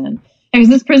decommissioned prison. Because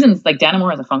this prison is like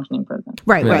Dannemora is a functioning prison,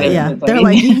 right? Yeah, they're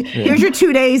like, here's your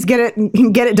 2 days, get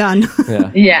it done.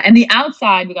 Yeah, and the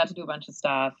outside we got to do a bunch of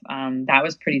stuff. That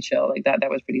was pretty chill, like that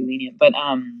was pretty lenient, but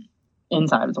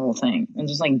inside was the whole thing, and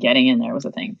just like getting in there was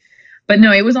a thing. But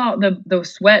no, it was all the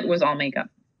sweat was all makeup.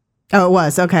 Oh, it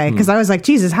was okay, because I was like,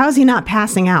 Jesus, how is he not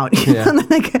passing out?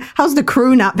 Like, how's the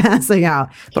crew not passing out?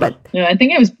 But I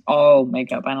think it was all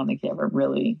makeup. I don't think he ever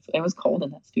really. It was cold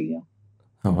in that studio.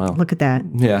 Oh wow! Look at that.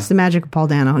 Yeah, it's the magic of Paul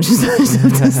Dano. Just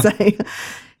have to say.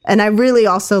 And I really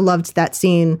also loved that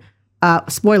scene.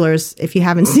 Spoilers if you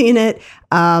haven't seen it.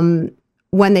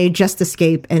 When they just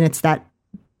escape, and it's that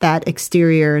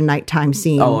exterior nighttime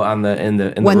scene. Oh, in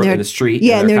the street.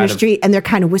 Yeah, and they're in the street, and they're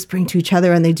kind of whispering to each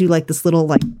other, and they do like this little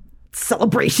like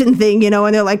celebration thing,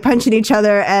 and they're like punching each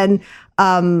other, and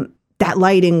that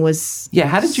lighting was.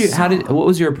 Yeah, what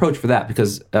was your approach for that?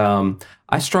 Because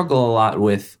I struggle a lot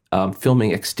with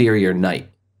filming exterior night,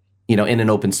 in an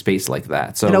open space like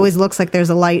that. So it always looks like there's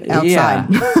a light outside.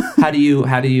 Yeah. How do you,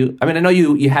 I mean, I know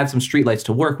you had some street lights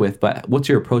to work with, but what's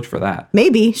your approach for that?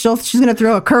 Maybe she's going to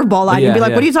throw a curveball at you and be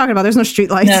like, what are you talking about? There's no street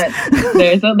lights.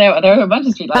 No, there are a bunch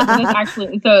of street lights. And it's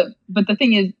actually, but the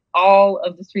thing is, all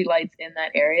of the street lights in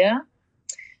that area,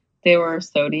 they were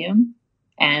sodium.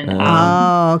 And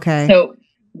okay. So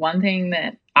one thing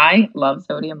that I love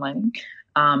sodium lighting.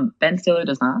 Ben Stiller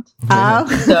does not. Oh.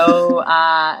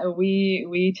 So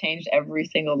we changed every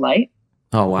single light.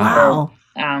 Oh wow.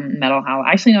 Metal halide.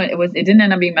 Actually, no, it didn't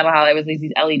end up being metal halide. It was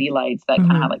these LED lights that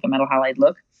kind of had like a metal halide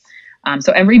look.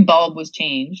 So every bulb was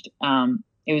changed.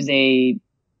 It was a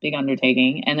big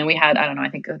undertaking, and then we had I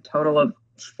think a total of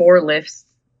 4 lifts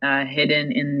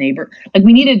hidden in neighbor. Like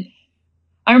we needed.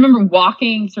 I remember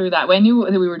walking through that. I knew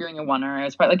that we were doing a oneer. It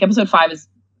was probably like episode 5 is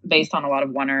based on a lot of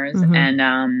oneers,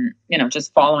 and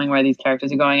just following where these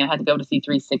characters are going. I had to go to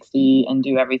C360 and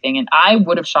do everything, and I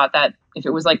would have shot that if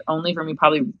it was like only for me,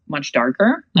 probably much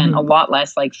darker and a lot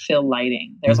less like fill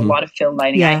lighting. There's a lot of fill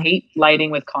lighting. Yeah. I hate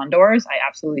lighting with condors. I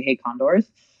absolutely hate condors.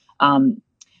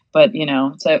 But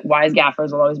so wise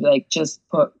gaffers will always be like, just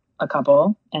put a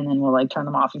couple and then we'll like turn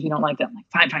them off if you don't like them.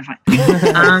 Like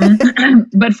fine.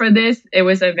 But for this, it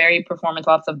was a very performance,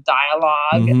 lots of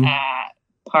dialogue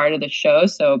part of the show.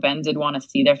 So Ben did want to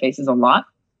see their faces a lot.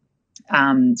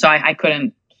 So I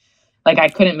couldn't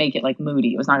make it like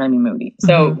moody. It was not going to be moody.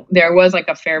 So there was like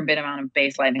a fair bit amount of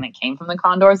base lighting that came from the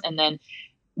condors. And then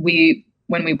when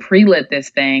we pre-lit this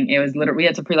thing, it was literally, we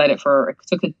had to pre-light it it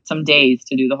took some days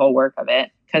to do the whole work of it.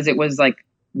 Cause it was like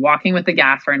walking with the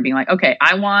gaffer and being like, okay,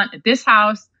 I want at this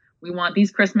house, we want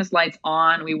these Christmas lights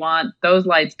on. We want those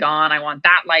lights gone. I want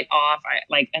that light off.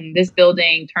 And this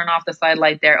building, turn off the side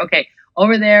light there. Okay.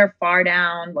 over there, far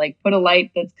down, like put a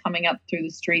light that's coming up through the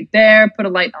street there, put a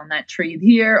light on that tree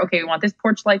here. Okay, we want this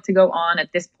porch light to go on at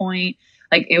this point.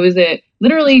 Like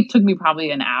literally took me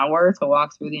probably an hour to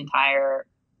walk through the entire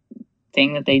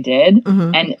thing that they did,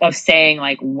 and of saying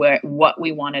like what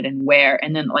we wanted and where.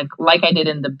 And then like I did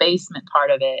in the basement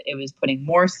part of it, it was putting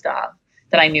more stuff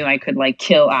that I knew I could like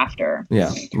kill after.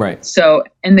 Yeah, right. So,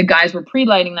 and the guys were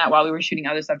pre-lighting that while we were shooting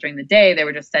other stuff during the day. They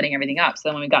were just setting everything up. So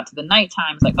then when we got to the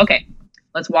nighttime, it's like, okay,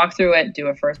 let's walk through it, do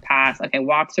a first pass. Okay,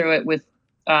 walk through it with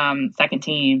second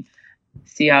team,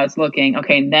 see how it's looking.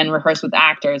 Okay, and then rehearse with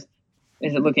actors.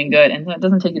 Is it looking good? And it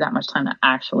doesn't take you that much time to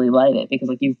actually light it because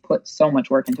like you've put so much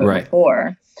work into it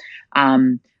before.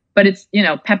 But it's,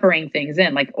 peppering things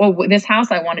in. Like, oh, this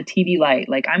house, I want a TV light.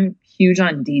 Like I'm huge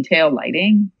on detail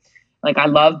lighting. Like I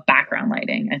love background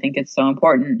lighting. I think it's so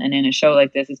important. And in a show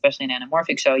like this, especially an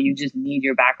anamorphic show, you just need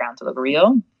your background to look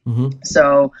real.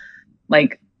 So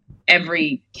like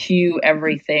every cue,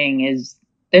 everything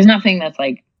there's nothing that's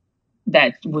like,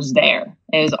 that was there.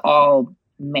 It was all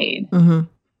made.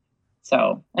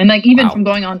 So, and like even from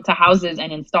going on to houses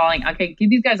and installing, okay, give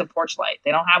these guys a porch light.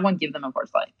 They don't have one, give them a porch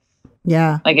light.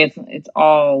 Yeah. Like it's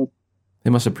all. They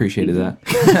must have appreciated that.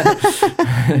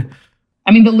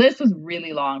 I mean, the list was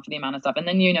really long for the amount of stuff. And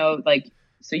then,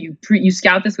 so you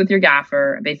scout this with your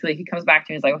gaffer. Basically, he comes back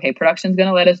to you and he's like, okay, production's going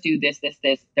to let us do this, this,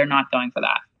 this. They're not going for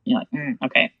that. You're like,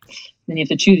 okay. Then you have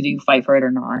to choose, do you fight for it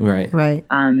or not? Right.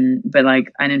 But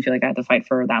like, I didn't feel like I had to fight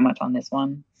for that much on this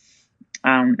one.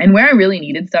 And where I really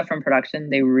needed stuff from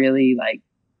production, they really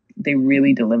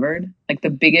delivered. Like the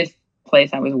biggest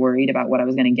place I was worried about what I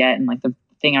was going to get. And like the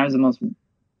thing I was the most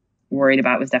worried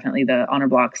about was definitely the honor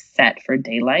block set for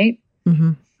daylight.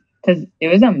 Because it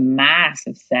was a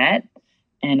massive set.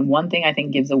 And one thing I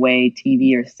think gives away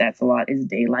TV or sets a lot is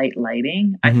daylight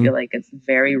lighting. I feel like it's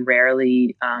very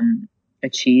rarely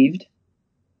achieved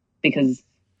because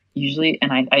usually,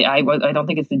 and I don't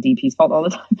think it's the DP's fault all the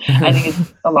time. I think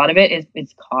it's a lot of it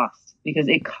is cost, because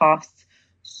it costs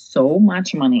so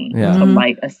much money to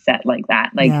light a set like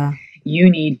that. Like you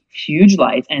need huge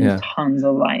lights and tons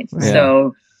of lights.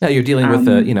 So you're dealing with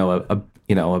a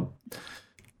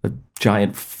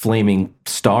giant flaming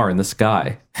star in the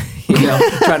sky.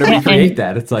 Trying to recreate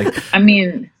that. It's like, I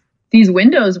mean, these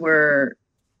windows were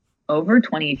over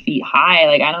 20 feet high.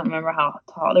 Like I don't remember how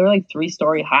tall they were. Like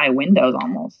 3-story high windows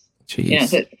almost.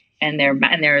 Jeez. And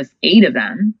there's 8 of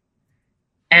them,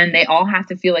 and they all have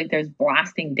to feel like there's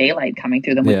blasting daylight coming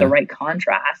through them with the right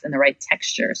contrast and the right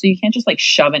texture. So you can't just like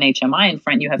shove an HMI in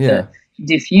front. You have to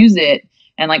diffuse it.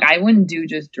 And like I wouldn't do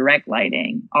just direct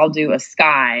lighting. I'll do a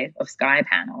sky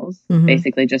panels,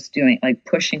 basically just doing like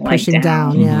pushing light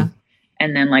down.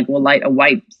 And then like we'll light a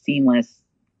white seamless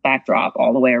backdrop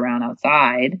all the way around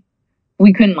outside.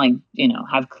 We couldn't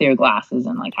have clear glasses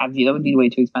and like have that would be way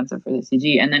too expensive for the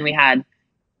CG. And then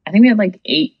I think we had like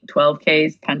 8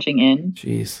 12Ks punching in.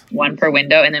 Jeez. 1 per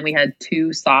window. And then we had 2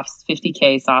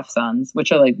 50K soft suns,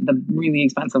 which are like the really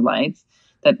expensive lights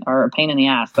that are a pain in the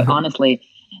ass. But honestly,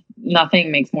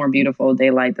 nothing makes more beautiful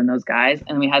daylight than those guys.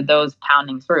 And we had those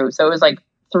pounding through. So it was like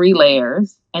 3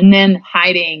 layers and then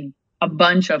hiding a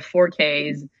bunch of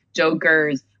 4Ks,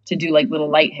 jokers to do like little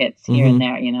light hits here and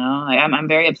there, like I'm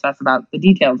very obsessed about the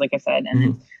details, like I said.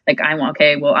 And like, I want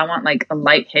like a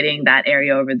light hitting that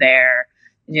area over there,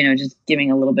 just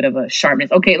giving a little bit of a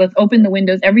sharpness. Okay, let's open the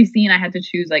windows. Every scene I had to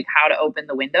choose like how to open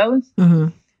the windows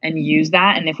and use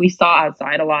that. And if we saw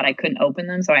outside a lot, I couldn't open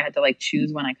them. So I had to like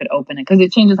choose when I could open it, because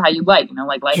it changes how you light,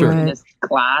 like lighting through this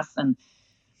glass and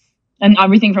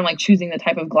everything from like choosing the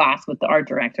type of glass with the art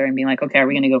director and being like, okay, are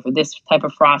we going to go for this type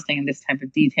of frosting and this type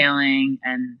of detailing,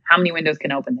 and how many windows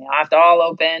can open? They have to all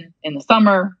open. In the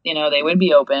summer, they would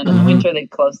be open. In the winter, they'd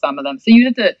close some of them. So you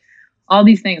have to, all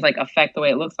these things like affect the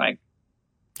way it looks like.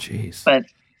 Jeez. But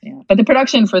the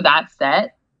production for that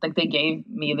set, like they gave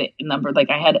me the number,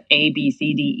 like I had A, B,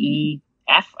 C, D, E,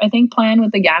 F, I think, plan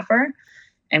with the gaffer.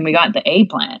 And we got the A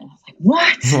plan. I was like,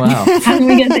 what? Wow. How did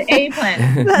we get the A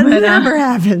plan? That never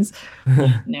happens.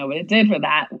 No, but it did for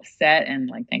that set. And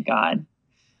like, thank God.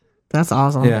 That's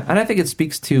awesome. Yeah. And I think it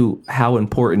speaks to how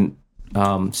important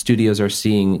studios are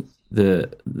seeing the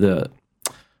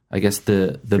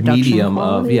Production medium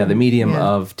quality.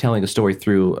 of telling a story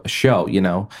through a show,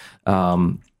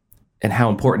 and how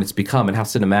important it's become and how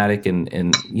cinematic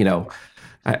and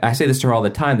I say this to her all the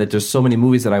time, that there's so many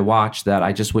movies that I watch that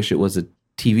I just wish it was a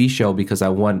TV show, because I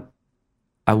feel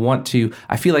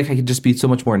like I could just be so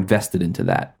much more invested into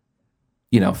that,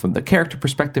 from the character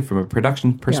perspective, from a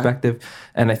production perspective.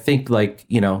 And I think like,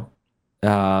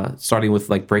 starting with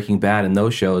like Breaking Bad and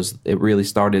those shows, it really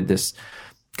started this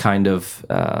kind of,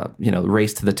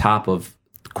 race to the top of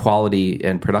quality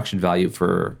and production value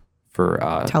for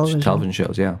television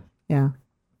shows. Yeah. Yeah.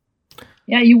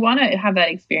 Yeah, you want to have that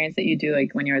experience that you do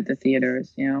like when you're at the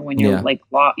theaters, you know, when you're like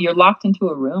you're locked into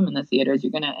a room in the theaters,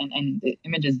 you're gonna and the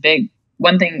image is big.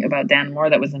 One thing about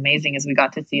Dannemora that was amazing is we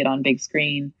got to see it on big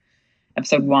screen,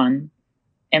 episode 1,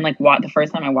 and like the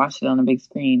first time I watched it on a big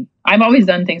screen. I've always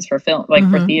done things for film, like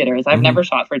for theaters. I've never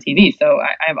shot for TV, so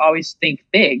I've always think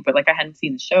big, but like I hadn't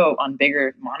seen the show on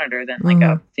bigger monitor than like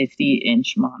a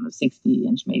 50-inch monitor,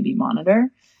 60-inch maybe monitor.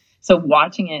 So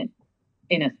watching it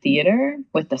in a theater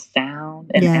with the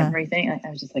sound and everything, I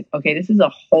was just like, okay, this is a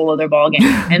whole other ballgame.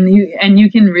 and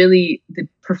you can really, the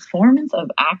performance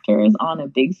of actors on a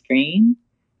big screen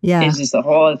is just a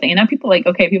whole other thing. And now people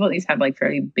at least have like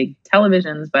very big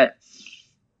televisions, but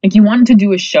like you want to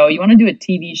do a show, you want to do a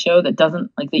TV show that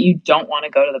doesn't like that you don't want to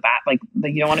go to the bath, like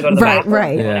you don't want to go to the bathroom.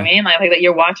 Right. You know what I mean? Like that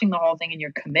you're watching the whole thing and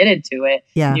you're committed to it.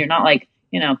 Yeah. And you're not like,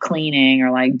 you know, cleaning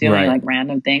or like doing like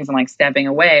random things and like stepping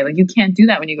away. Like you can't do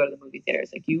that when you go to the movie theaters.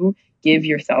 Like you give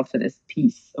yourself to this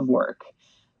piece of work.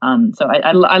 So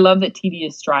I love that TV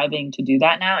is striving to do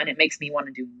that now, and it makes me want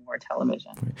to do more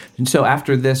television. And so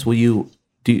after this, will you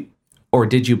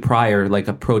did you prior like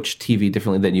approach TV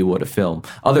differently than you would a film,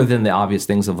 other than the obvious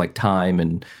things of like time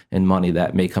and money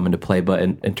that may come into play? But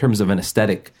in terms of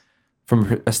from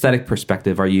an aesthetic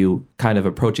perspective, are you kind of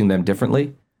approaching them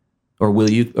differently? Or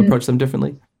will you approach them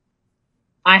differently?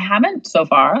 I haven't so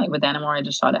far. Like with Dannemora, I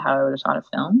just shot it how I would have shot a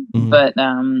film, but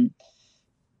and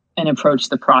approach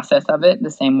the process of it the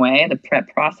same way. The prep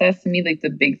process to me, like the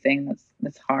big thing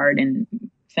that's hard in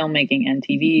filmmaking and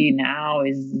TV now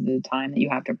is the time that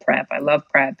you have to prep. I love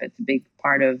prep. It's a big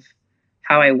part of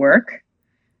how I work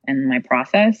and my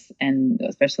process, and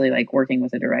especially like working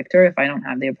with a director. If I don't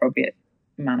have the appropriate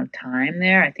amount of time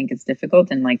there, I think it's difficult.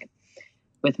 And like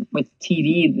with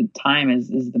TV, the time is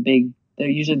they're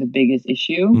usually the biggest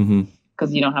issue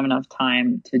because you don't have enough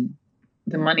time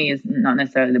the money is not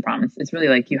necessarily the problem. It's really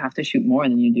like you have to shoot more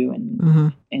than you do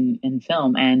in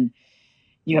film, and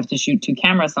you have to shoot 2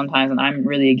 cameras sometimes. And I'm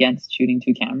really against shooting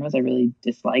 2 cameras. I really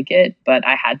dislike it, but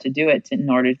I had to do it in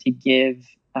order to give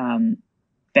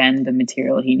Ben the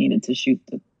material he needed to shoot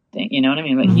the thing. You know what I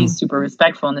mean? Like he's super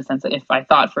respectful in the sense that if I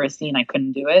thought for a scene I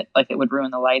couldn't do it, like it would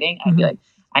ruin the lighting, I'd be like,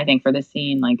 I think for this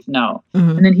scene, like, no.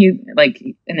 And then he'd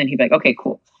be like, okay,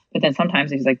 cool. But then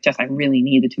sometimes he's like, Jess, I really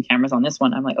need the 2 cameras on this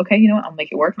one. I'm like, okay, you know what? I'll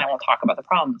make it work, and I won't talk about the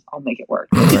problems. I'll make it work.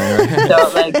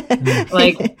 So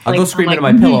like, I'll go scream into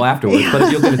my pillow afterwards,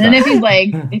 but you'll get it done. And if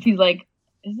he's like,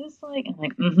 is this like? I'm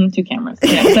like, 2 cameras.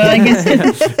 Yeah. So I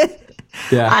guess.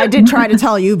 Yeah. I did try to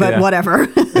tell you, but whatever.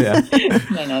 Yeah.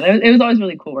 No. It was always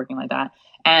really cool working like that,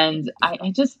 and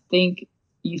I just think.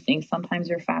 You think sometimes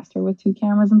you're faster with 2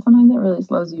 cameras, and sometimes it really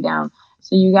slows you down.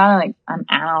 So you gotta like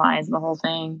analyze the whole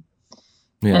thing.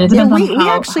 Yeah, and it depends on we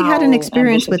actually had an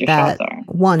experience with that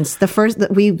once. The first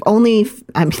that we only,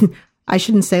 I mean, I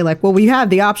shouldn't say like, well, we had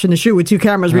the option to shoot with 2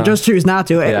 cameras. We just choose not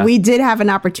to. Yeah. We did have an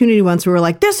opportunity once. We were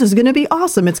like, this is going to be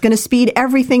awesome. It's going to speed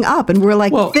everything up. And we're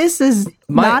like, this is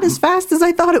not as fast as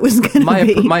I thought it was going to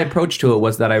be. My approach to it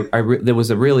was that there was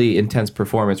a really intense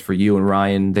performance for you and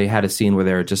Ryan. They had a scene where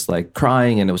they were just like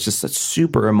crying, and it was just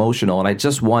super emotional. And I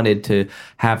just wanted to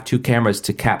have 2 cameras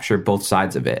to capture both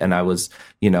sides of it. And I was,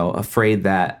 afraid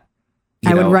that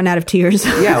I would run out of tears.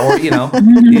 Yeah.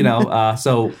 Or,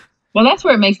 so. Well, that's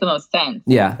where it makes the most sense.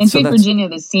 Yeah. In Sweet Virginia,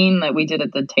 the scene that we did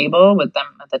at the table with them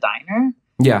at the diner.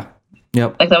 Yeah.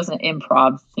 Yep. Like that was an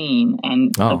improv scene,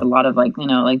 and like a lot of like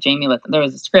Jamie there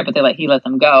was a script, but he let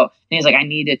them go, and he's like, I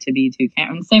need it to be 2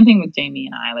 cameras. And same thing with Jamie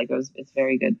and I. Like it's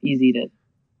very good, easy to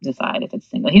decide if it's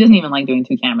single. He doesn't even like doing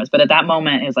 2 cameras, but at that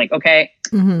moment, it's like okay,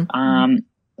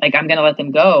 like I'm gonna let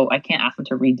them go. I can't ask them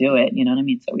to redo it. You know what I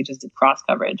mean? So we just did cross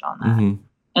coverage on that.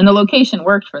 And the location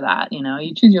worked for that.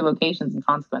 You choose your locations in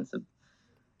consequence of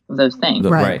those things.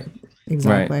 Right.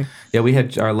 Exactly. Right. Yeah, we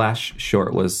had our last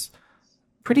short was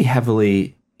pretty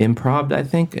heavily improv. I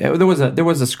think there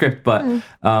was a script, but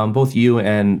both you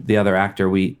and the other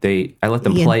actor, I let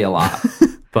them play a lot,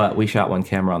 but we shot 1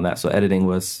 camera on that, so editing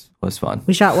was fun.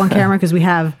 We shot 1 camera because we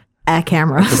have a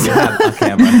camera.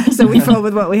 So we fill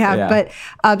with what we have. Yeah.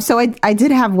 But so I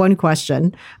did have one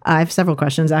question. I have several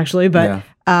questions actually, but.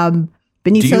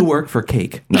 Benicio, do you work for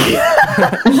cake? No.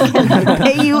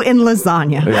 Pay you in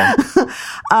lasagna. Yeah.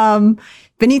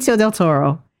 Benicio del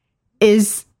Toro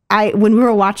when we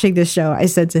were watching this show, I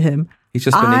said to him, he's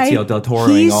just Benicio del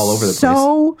Toroing all over the place.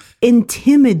 So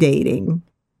intimidating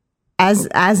as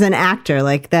an actor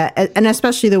like that, and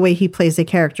especially the way he plays the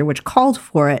character, which called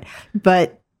for it.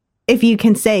 But if you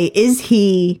can say, is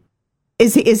he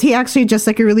actually just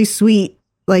like a really sweet,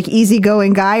 like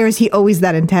easygoing guy, or is he always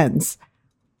that intense?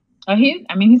 He's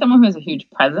someone who has a huge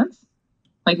presence.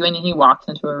 Like when he walks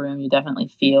into a room, you definitely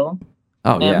feel.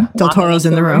 Oh yeah, Del Toro's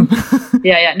in the room.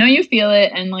 Yeah. No, you feel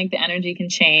it, and like the energy can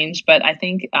change. But I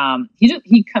think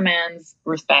he commands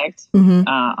respect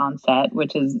on set,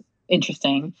 which is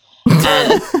interesting.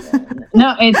 And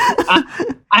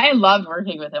I loved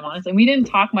working with him. Honestly, we didn't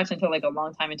talk much until like a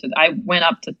long time into. I went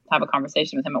up to have a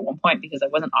conversation with him at one point because I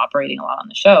wasn't operating a lot on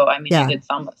the show. I mean, I did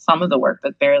some of the work,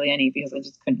 but barely any because I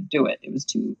just couldn't do it. It was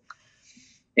too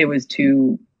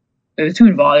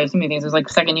involved. There's so many things. There's like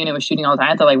second unit was shooting all the time. I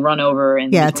had to like run over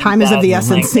and time is of the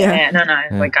essence.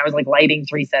 Like I was like lighting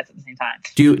 3 sets at the same time.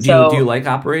 Do you like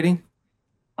operating?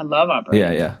 I love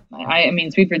operating. Yeah. I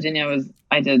mean, Sweet Virginia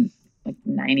I did like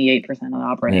 98% of the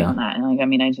operating on that, and like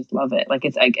I just love it. Like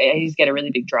I just get a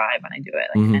really big drive when I do it.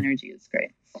 Like energy is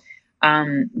great.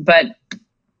 But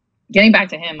getting back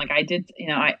to him, like I did,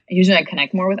 I usually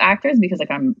connect more with actors because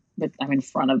like I'm in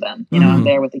front of them, I'm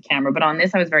there with the camera. But on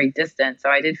this, I was very distant, so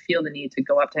I did feel the need to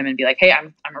go up to him and be like, "Hey,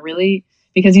 I'm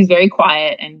because he's very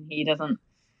quiet and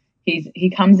he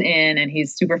comes in and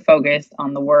he's super focused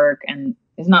on the work, and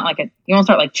it's not like you won't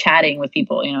start like chatting with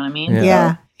people, you know what I mean?"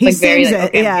 Yeah, so he very like,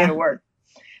 okay, I'm here to work.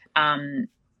 And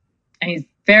he's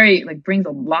very like brings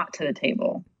a lot to the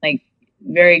table, like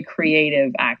very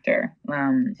creative actor.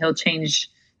 He'll change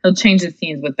the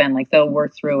scenes with Ben. Like they'll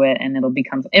work through it, and it'll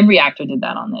become. Every actor did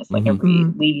that on this, like every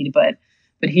lead, but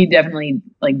he definitely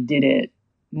like did it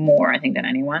more, I think, than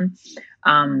anyone.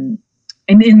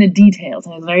 And in the details,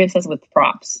 and I was very obsessed with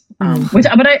props.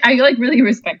 But I like really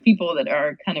respect people that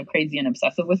are kind of crazy and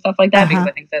obsessive with stuff like that because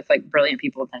I think that's like brilliant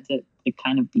people tend to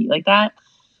kind of be like that.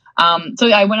 So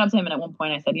I went up to him and at one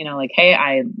point I said, like, "Hey,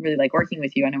 I really like working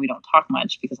with you. I know we don't talk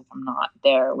much because I'm not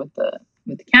there with the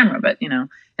camera, but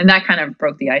and that kind of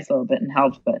broke the ice a little bit and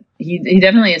helped. But he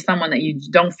definitely is someone that you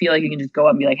don't feel like you can just go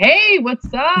up and be like, "Hey, what's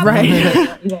up?" Right.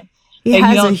 He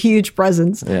has a huge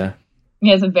presence. Yeah. He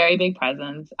has a very big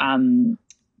presence.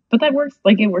 But that works.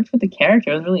 Like it worked with the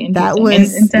character. It was really interesting. That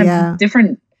was and to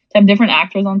have different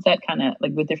actors on set, kind of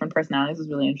like with different personalities, was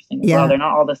really interesting as well. They're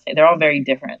not all the same. They're all very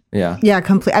different. Yeah,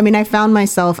 completely. I mean, I found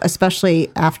myself,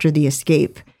 especially after the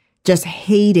escape, just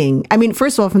hating. I mean,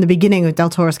 first of all, from the beginning with Del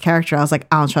Toro's character, I was like,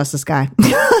 I don't trust this guy.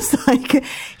 I was like,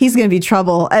 he's going to be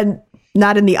trouble. And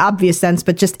not in the obvious sense,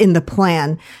 but just in the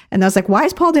plan. And I was like, why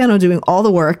is Paul Dano doing all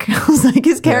the work? I was like,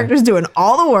 his character's doing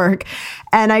all the work.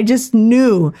 And I just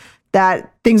knew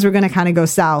that things were going to kind of go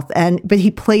south. But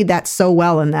he played that so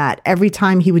well in that. Every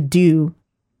time he would do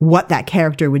what that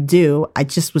character would do, I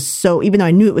just was so, even though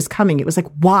I knew it was coming, it was like,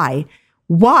 why?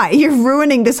 You're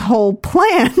ruining this whole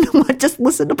plan. Just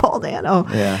listen to Paul Dano.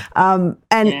 Yeah.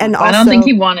 And also, I don't think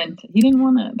he didn't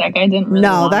want to, that guy didn't really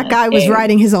want that guy was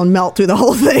riding his own melt through the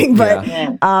whole thing, but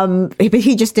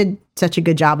he just did such a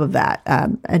good job of that.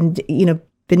 And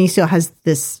Benicio has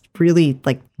this really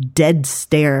like dead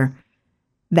stare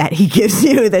that he gives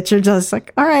you that you're just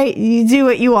like, all right, you do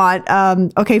what you want.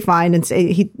 Okay, fine. And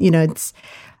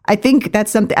I think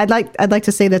that's something I'd like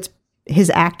to say that's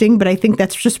his acting, but I think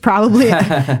that's just probably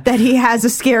that he has a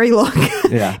scary look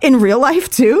in real life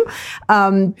too.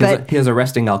 But he has a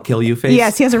resting "I'll kill you" face.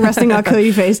 Yes, he has a resting "I'll kill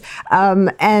you" face.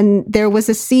 And there was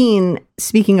a scene.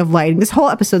 Speaking of lighting, this whole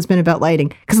episode's been about lighting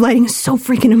because lighting is so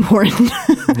freaking important.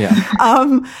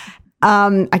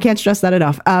 I can't stress that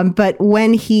enough. But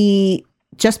when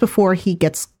just before he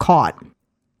gets caught.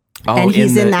 And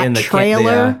he's in that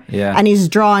trailer and he's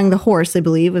drawing the horse, I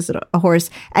believe. Was it a horse?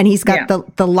 And he's got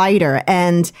the lighter.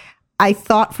 And I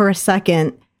thought for a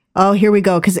second, oh, here we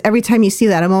go. Because every time you see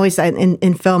that, I'm always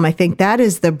in film, I think that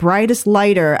is the brightest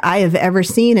lighter I have ever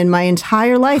seen in my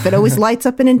entire life. It always lights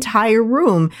up an entire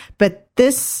room. But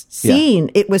this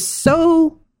scene, it was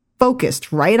so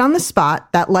focused right on the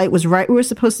spot. That light was right where it was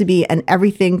supposed to be. And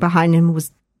everything behind him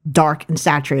was dark and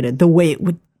saturated the way it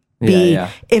would be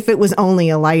if it was only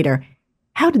a lighter.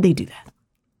 How did they do that?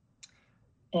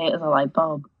 It was a light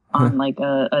bulb on like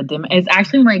a dim. It's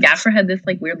actually my gaffer had this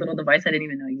like weird little device I didn't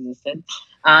even know existed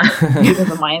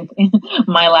because of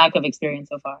my lack of experience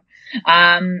so far.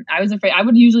 I was afraid I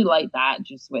would usually light that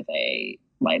just with a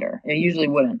lighter. I usually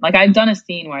wouldn't. Like I've done a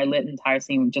scene where I lit an entire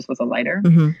scene just with a lighter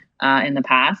in the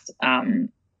past.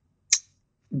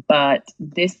 But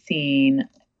this scene,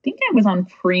 I think I was on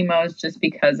Primos just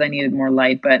because I needed more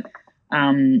light, but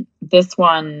this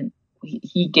one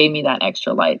he gave me that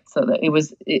extra light so that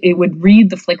it would read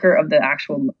the flicker of the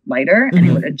actual lighter and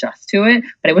it would adjust to it,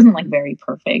 but it wasn't like very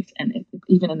perfect. And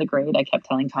even in the grade, I kept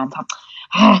telling Tom,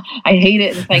 I hate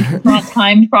it. It's like it's not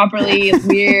timed properly. It's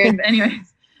weird. But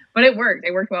anyways, But it worked.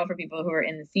 It worked well for people who were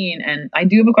in the scene. And I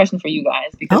do have a question for you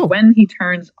guys, because when he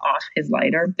turns off his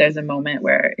lighter, there's a moment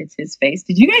where it's his face.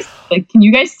 Did you guys can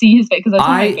you guys see his face? Because that's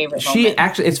one of my favorite moments.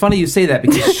 Actually, it's funny you say that,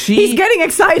 because he's getting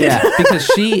excited. Yeah, because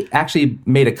she actually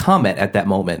made a comment at that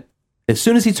moment. As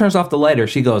soon as he turns off the lighter,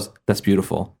 she goes, "That's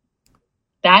beautiful."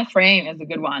 That frame is a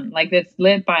good one. Like, it's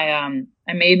lit by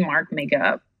I made Mark make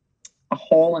a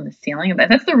hole in the ceiling of that.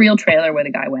 That's the real trailer where the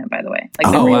guy went, by the way.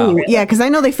 Like, wow. Yeah, because I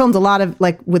know they filmed a lot of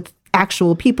like with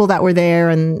actual people that were there,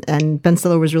 and Ben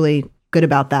Stiller was really good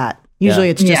about that. Usually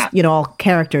it's just all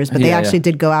characters, but they actually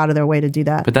did go out of their way to do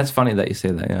that. But that's funny that you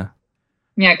say that. Yeah.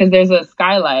 Yeah, because there's a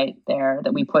skylight there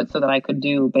that we put so that I could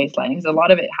do base lighting. So a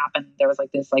lot of it happened. There was like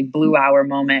this like blue hour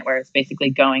moment where it's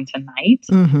basically going to night.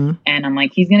 Mm-hmm. And I'm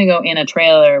like, he's going to go in a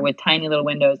trailer with tiny little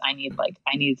windows. I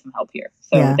needed some help here.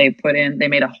 So they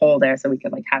made a hole there so we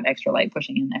could like have extra light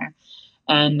pushing in there.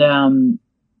 And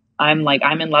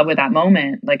I'm in love with that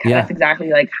moment. Like, that's exactly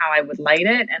like how I would light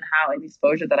it and how the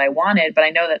exposure that I wanted. But I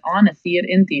know that to see it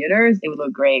in theaters, it would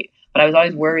look great. But I was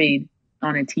always worried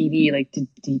on a TV, like,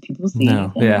 do people see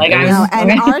anything? Yeah. Like,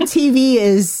 and our TV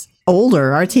is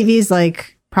older. Our TV is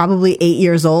like probably 8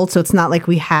 years old, so it's not like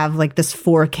we have like this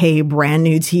 4K brand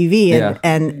new TV.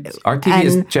 And our TV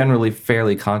is generally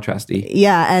fairly contrasty.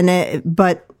 Yeah,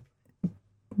 but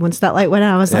once that light went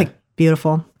out, I was like,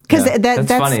 beautiful. Because that's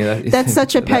funny. That's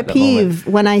such a pet peeve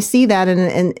when I see that.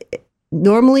 And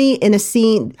normally in a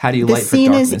scene, how do you the light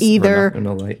scene for is either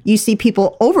no light? You see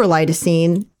people overlight a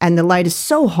scene and the light is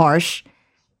so harsh,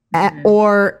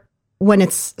 or when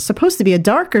it's supposed to be a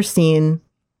darker scene.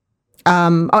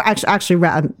 Actually,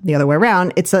 the other way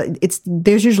around.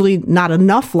 There's usually not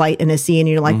enough light in a scene. And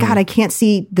you're like, God, I can't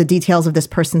see the details of this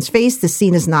person's face. The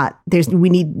scene is not. They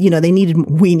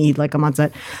needed like I'm on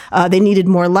set. They needed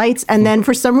more lights. And then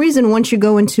for some reason, once you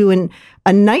go into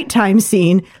a nighttime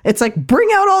scene, it's like bring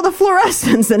out all the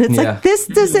fluorescence, and it's like this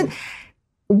doesn't.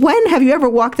 When have you ever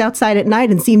walked outside at night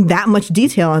and seen that much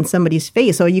detail on somebody's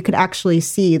face? Or you could actually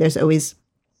see there's always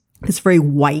this very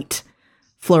white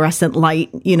fluorescent light,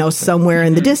 somewhere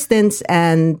in the distance.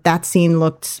 And that scene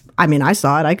looked, I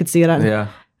saw it. I could see it.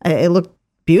 It looked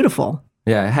beautiful.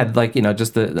 Yeah. It had like,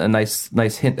 just a nice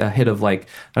hit of like, I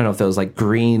don't know if that was like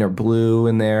green or blue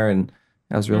in there. And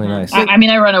that was really nice. I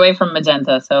run away from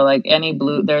magenta. So like any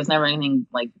blue, there's never anything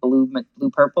like blue,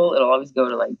 purple. It'll always go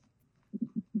to like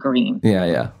green.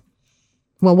 Yeah.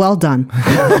 Well done.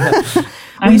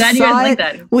 I'm glad you guys like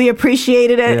that. We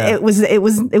appreciated it. Yeah. It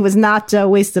was not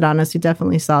wasted on us. We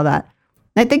definitely saw that.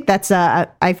 I think that's I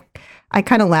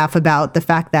kind of laugh about the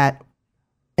fact that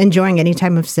enjoying any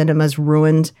type of cinema is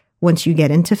ruined once you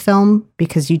get into film,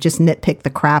 because you just nitpick the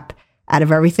crap out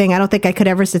of everything. I don't think I could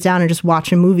ever sit down and just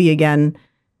watch a movie again,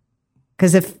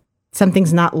 because if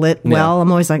something's not lit well,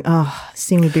 I'm always like, oh, this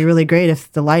scene would be really great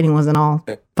if the lighting wasn't all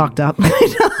fucked up.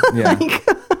 Yeah.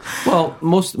 Well,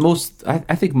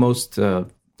 I think most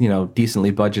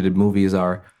decently budgeted movies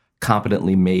are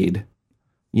competently made,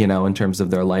 in terms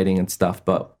of their lighting and stuff.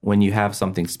 But when you have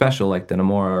something special like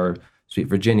Dannemora or Sweet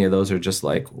Virginia, those are just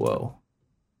like, whoa.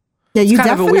 Yeah, you it's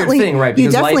kind of a weird thing, right?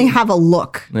 You definitely have a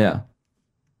look. Yeah.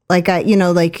 Like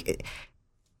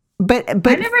but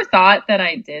I never thought that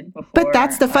I did before. But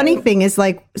that's the funny thing is,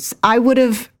 like, I would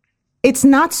have. It's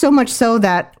not so much so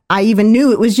that I even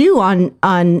knew it was you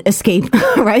on Escape,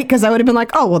 right? Because I would have been like,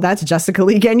 oh, well, that's Jessica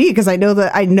Lee Gagné, because I know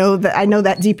that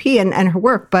DP and her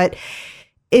work. But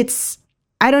it's,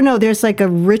 I don't know. There's like a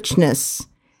richness,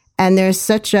 and there's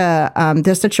such a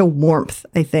warmth,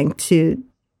 I think, to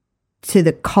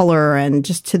the color and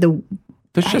just to the.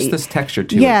 There's just this texture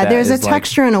to it. Yeah, there's a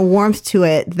texture and a warmth to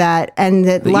it that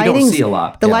lighting. You don't see a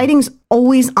lot. The lighting's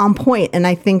always on point, and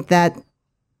I think that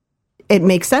it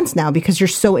makes sense now because you're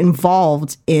so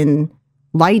involved in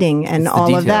lighting and all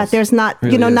details. Of that. There's not,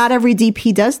 really not every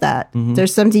DP does that. Mm-hmm.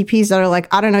 There's some DPs that are like,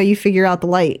 I don't know, you figure out the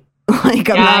light. Like,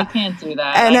 I can't do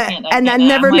that. And that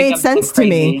never made sense to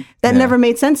me. That never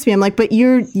made sense to me. I'm like, but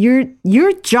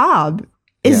your job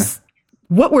is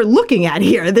what we're looking at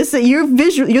here. You're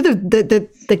visual. You're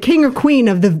the king or queen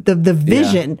of the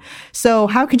vision. Yeah. So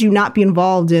how could you not be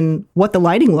involved in what the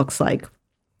lighting looks like?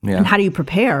 Yeah. And how do you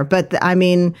prepare? But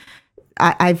I've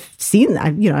actually seen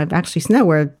that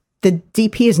where the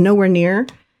DP is nowhere near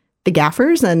the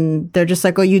gaffers, and they're just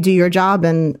like, "Oh, you do your job,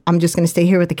 and I'm just going to stay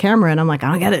here with the camera." And I'm like,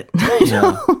 "I don't get it."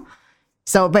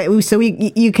 So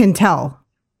you can tell,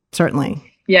 certainly.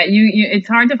 Yeah, it's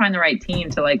hard to find the right team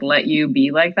to like let you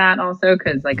be like that. Also,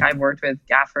 because like I've worked with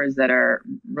gaffers that are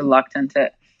reluctant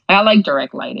to. I like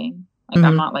direct lighting. Like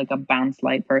I'm not like a bounce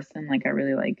light person. Like I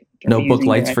really like no book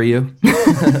lights for you.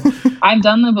 I've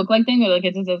done the book light thing, but like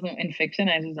it just doesn't in fiction.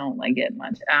 I just don't like it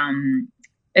much.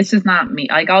 it's just not me.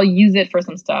 Like, I'll use it for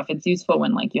some stuff. It's useful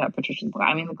when like you have Patricia's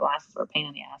I mean, the glasses were a pain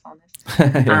in the ass on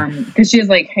this. Because she has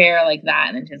like hair like that,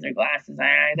 and then she has her glasses.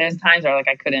 There's times where like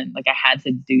I couldn't, like I had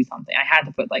to do something. I had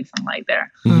to put like some light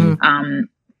there. Mm-hmm.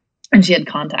 And she had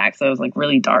contacts, so it was like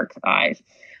really dark eyes.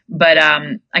 But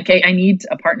okay, I need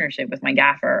a partnership with my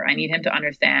gaffer. I need him to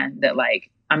understand that like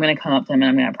I'm gonna come up to him and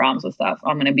I'm gonna have problems with stuff.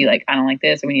 I'm gonna be like, I don't like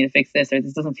this, or we need to fix this, or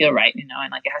this doesn't feel right, you know.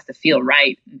 And like it has to feel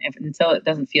right. Until it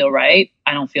doesn't feel right,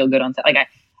 I don't feel good on set. Like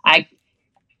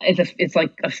it's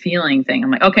like a feeling thing.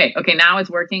 I'm like, okay, now it's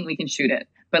working. We can shoot it.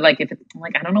 But like if it's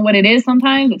like I don't know what it is.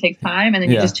 Sometimes it takes time, and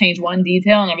then you just change one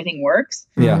detail and everything works.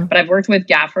 Yeah. But I've worked with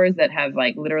gaffers that have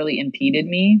like literally impeded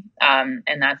me, and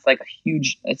that's like a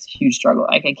huge struggle.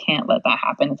 Like I can't let that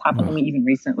happen. It's happened to me even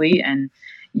recently, and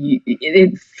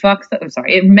it fucks.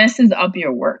 It messes up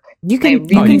your work. You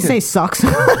can say sucks.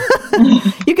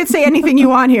 You can say anything you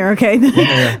want here. Okay.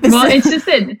 Well, it's just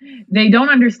that they don't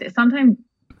understand. Sometimes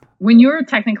when you're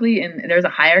technically there's a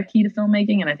hierarchy to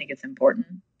filmmaking, and I think it's important.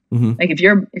 Mm-hmm. Like if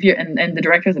you're and the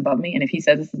director's above me, and if he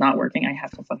says this is not working, I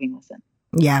have to fucking listen.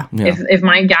 Yeah. If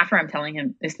my gaffer, I'm telling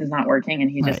him this is not working,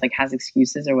 and he just like has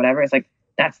excuses or whatever, it's like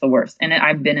that's the worst. And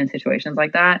I've been in situations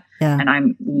like that, and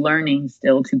I'm learning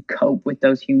still to cope with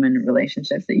those human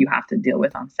relationships that you have to deal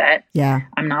with on set. Yeah.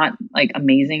 I'm not like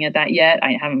amazing at that yet.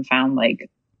 I haven't found like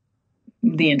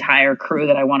the entire crew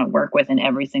that I want to work with in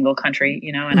every single country,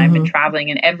 you know. And I've been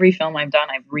traveling, and every film I've done,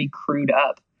 I've recrewed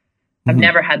up. I've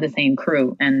never had the same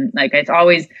crew, and like it's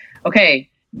always okay.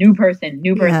 New person,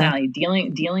 new personality,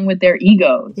 dealing with their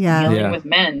egos, dealing with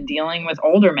men, dealing with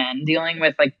older men, dealing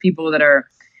with like people that are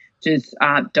just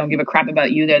don't give a crap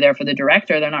about you. They're there for the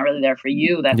director. They're not really there for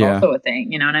you. That's also a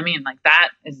thing. You know what I mean? Like that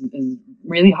is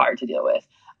really hard to deal with.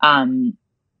 And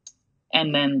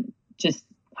then just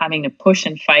having to push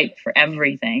and fight for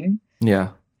everything. Yeah.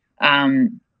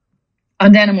 On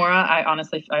Dannemora, I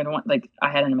honestly, I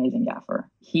had an amazing gaffer.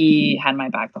 He had my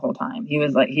back the whole time. He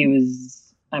was like,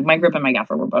 my group and my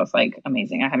gaffer were both like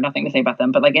amazing. I have nothing to say about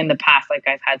them, but like in the past, like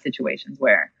I've had situations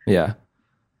where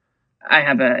I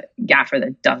have a gaffer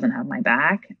that doesn't have my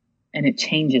back, and it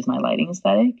changes my lighting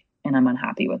aesthetic, and I'm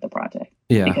unhappy with the project.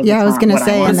 I was going to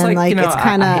say, and then like it's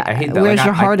kind of where's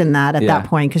your heart in that at that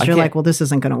point? Because you're like, well, this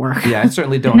isn't going to work. Yeah, I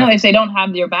certainly don't. No, if they don't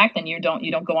have your back, then you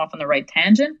don't go off on the right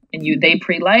tangent, and they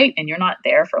pre-light, and you're not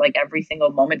there for like every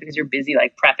single moment because you're busy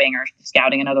like prepping or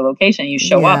scouting another location. You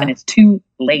show up, and it's too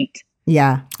late.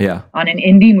 Yeah. On an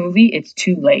indie movie, it's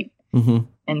too late.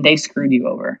 And they screwed you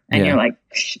over, and you're like,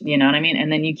 you know what I mean?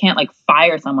 And then you can't like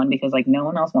fire someone because like no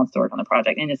one else wants to work on the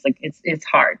project, and it's like it's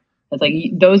hard. It's like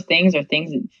those things are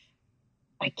things that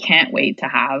I can't wait to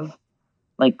have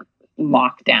like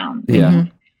locked down.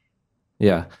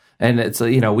 Yeah. And it's,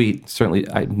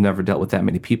 I've never dealt with that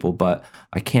many people, but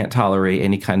I can't tolerate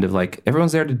any kind of like,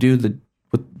 everyone's there to do the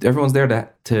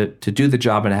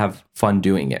job and have fun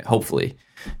doing it, hopefully,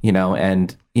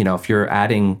 and, if you're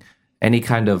adding any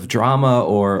kind of drama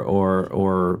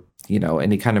or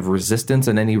any kind of resistance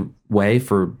in any way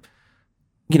for,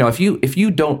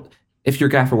 if your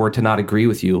gaffer were to not agree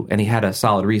with you and he had a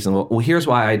solid reason, well, here's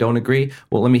why I don't agree.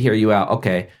 Well, let me hear you out.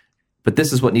 Okay. But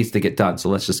this is what needs to get done. So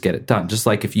let's just get it done. Just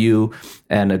like if you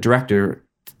and a director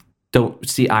don't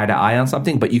see eye to eye on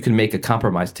something, but you can make a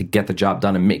compromise to get the job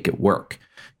done and make it work,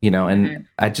 and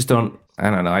I just don't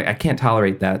know. I can't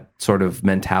tolerate that sort of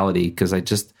mentality because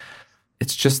it's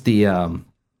just the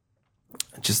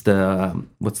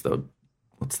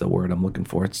what's the word I'm looking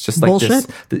for? It's just like bullshit?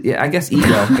 I guess ego.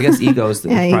 I guess ego is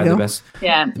probably the best.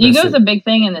 Yeah, ego is a big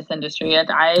thing in this industry.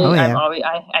 I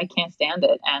can't stand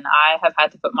it, and I have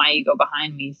had to put my ego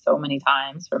behind me so many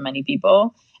times for many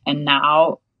people. And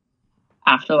now,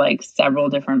 after like several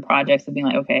different projects of being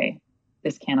like, okay,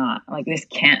 this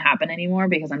can't happen anymore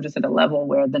because I'm just at a level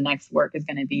where the next work is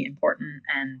going to be important,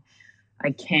 and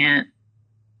I can't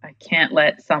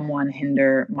let someone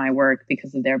hinder my work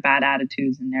because of their bad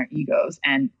attitudes and their egos.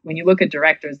 And when you look at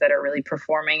directors that are really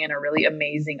performing and are really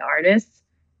amazing artists,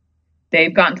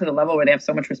 they've gotten to the level where they have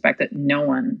so much respect that no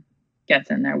one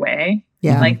gets in their way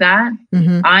like that.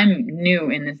 I'm new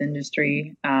in this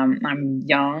industry. I'm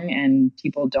young, and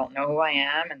people don't know who I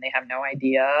am, and they have no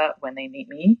idea when they meet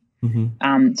me.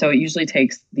 So it usually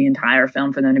takes the entire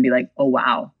film for them to be like, oh,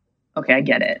 wow. Okay, I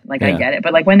get it. I get it.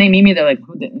 But like when they meet me, they're like,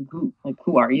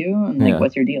 who are you? And like,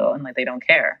 what's your deal? And like, they don't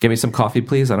care. Give me some coffee,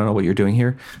 please. I don't know what you're doing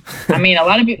here. I mean, a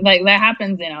lot of people like that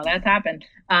happens, that's happened.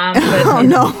 Oh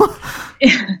no.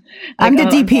 I'm the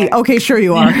DP. Okay, sure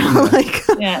you are.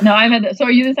 No, I'm so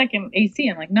are you the second AC?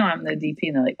 I'm like, no, I'm the DP.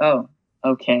 And they're like, oh,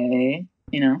 okay.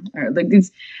 Or like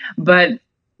this, but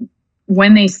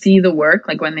when they see the work,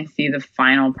 like when they see the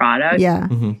final product,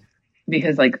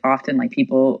 because like often like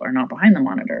people are not behind the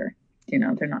monitor, you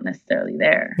know, they're not necessarily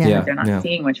there. Yeah. They're not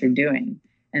seeing what you're doing.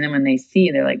 And then when they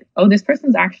see, they're like, oh, this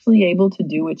person's actually able to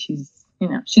do what she's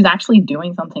actually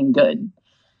doing something good.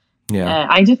 Yeah.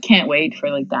 I just can't wait for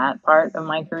like that part of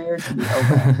my career to be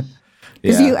over.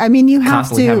 Because you have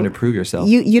constantly to having to prove yourself.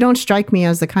 You don't strike me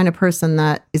as the kind of person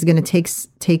that is going to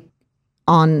take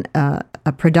on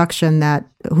a production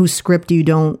whose script you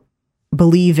don't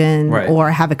believe in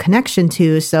or have a connection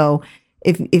to. So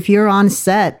if you're on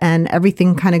set and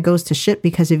everything kind of goes to shit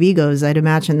because of egos, I'd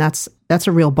imagine that's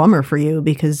a real bummer for you,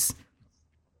 because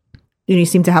you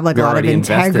seem to have like a lot of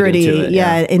integrity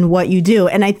in what you do.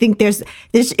 And I think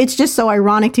it's just so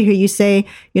ironic to hear you say,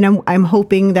 I'm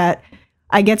hoping that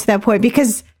I get to that point,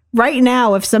 because right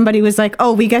now, if somebody was like,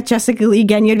 oh, we got Jessica Lee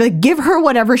again, you'd be like, give her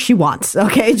whatever she wants.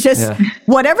 Okay. Just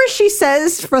whatever she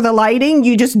says for the lighting,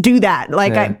 you just do that.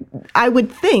 Like I would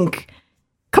think,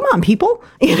 come on, people,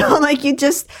 like you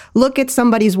just look at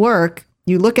somebody's work.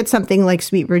 You look at something like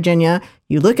Sweet Virginia,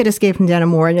 you look at Escape from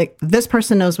Dannemora, and like, this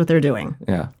person knows what they're doing.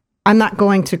 Yeah. I'm not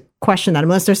going to question that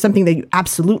unless there's something that you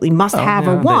absolutely must have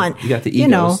or want. You got the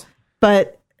egos.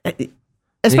 But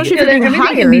especially if you're being everything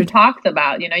hired. can be talked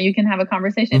about. You can have a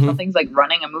conversation. Mm-hmm. Something's like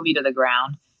running a movie to the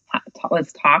ground.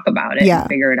 Let's talk about it and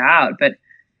figure it out. But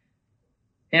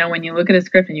when you look at a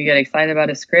script and you get excited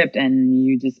about a script and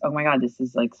you just, oh my God, this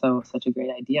is like such a great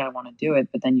idea. I want to do it.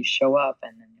 But then you show up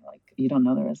and then you're like, you don't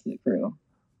know the rest of the crew.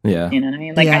 Yeah. You know what I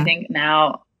mean? Like, I think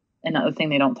now another thing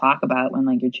they don't talk about when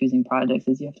like you're choosing projects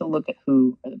is you have to look at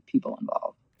who are the people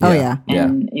involved. Oh yeah.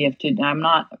 And you have to, I'm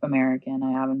not American.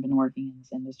 I haven't been working in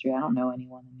this industry. I don't know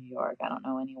anyone in New York. I don't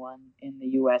know anyone in the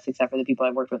US except for the people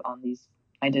I've worked with on these.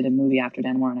 I did a movie after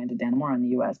Dannemora and I did Dannemora in the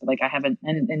US, but like I haven't,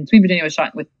 and Sweet Virginia was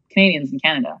shot with Canadians in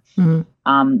Canada.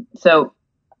 Mm-hmm. So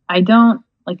I don't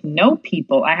like know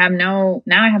people. Now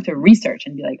I have to research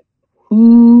and be like,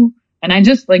 who, and I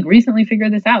just like recently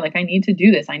figured this out. Like I need to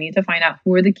do this. I need to find out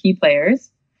who are the key players.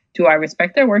 Do I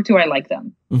respect their work? Do I like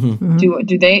them? Mm-hmm.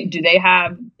 Do they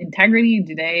have integrity?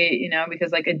 Do they,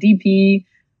 because like a DP,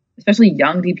 especially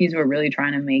young DPs who are really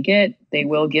trying to make it, they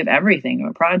will give everything to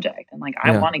a project. And like,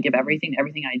 I want to give everything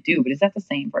I do, but is that the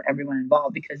same for everyone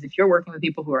involved? Because if you're working with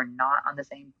people who are not on the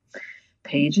same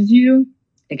page as you,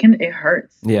 it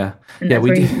hurts. Yeah. And that's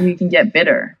where you can get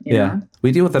bitter. You know?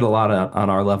 We deal with it a lot on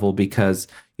our level because,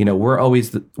 we're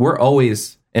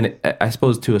always, and I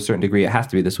suppose to a certain degree, it has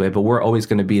to be this way, but we're always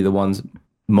going to be the ones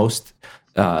most,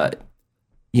 we're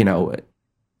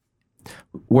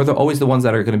always the ones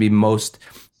that are going to be most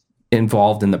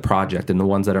involved in the project and the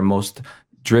ones that are most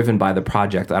driven by the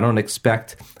project. I don't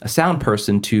expect a sound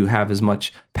person to have as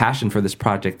much passion for this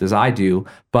project as I do,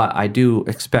 but I do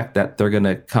expect that they're going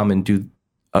to come and do,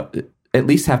 at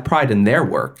least have pride in their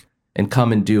work and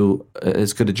come and do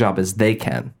as good a job as they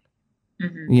can,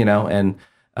 and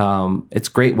it's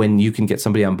great when you can get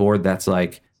somebody on board that's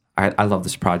like, I love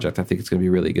this project. I think it's going to be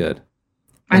really good.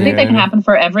 I think that can happen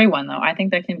for everyone, though. I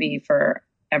think that can be for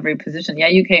every position. Yeah,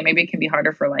 UK, maybe it can be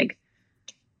harder for like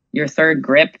your third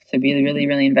grip to be really,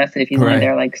 really invested if he's only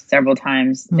there like several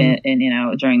times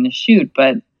in during the shoot.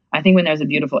 But I think when there's a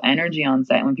beautiful energy on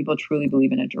set, when people truly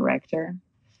believe in a director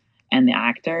and the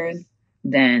actors,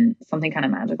 then something kind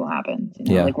of magical happens.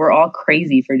 Like we're all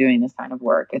crazy for doing this kind of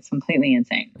work. It's completely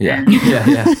insane. Yeah.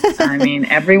 I mean,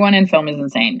 everyone in film is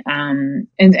insane. And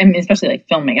especially like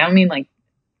filmmaking. I don't mean like,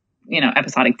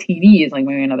 episodic TV is like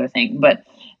maybe another thing, but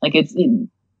like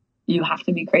you have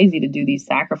to be crazy to do these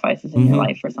sacrifices in your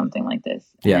life for something like this.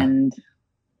 Yeah. And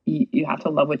you have to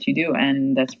love what you do.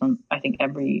 And that's I think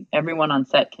everyone on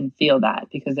set can feel that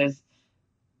because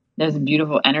there's a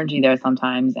beautiful energy there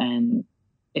sometimes. And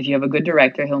if you have a good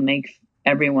director, he'll make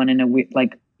everyone in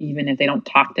even if they don't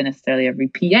talk to necessarily every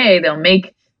PA, they'll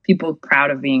make people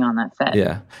proud of being on that set.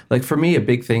 Yeah. Like for me, a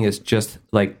big thing is just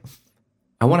like,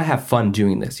 I want to have fun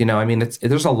doing this. I mean,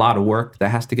 there's a lot of work that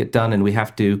has to get done and we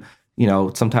have to,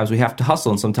 sometimes we have to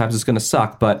hustle and sometimes it's going to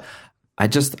suck. But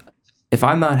if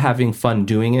I'm not having fun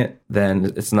doing it,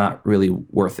 then it's not really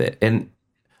worth it. And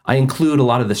I include a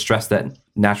lot of the stress that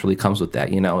naturally comes with that,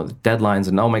 deadlines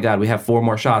and, oh my God, we have 4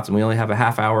 more shots and we only have a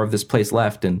half hour of this place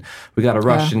left and we got to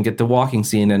rush and get the walking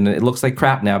scene and it looks like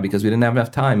crap now because we didn't have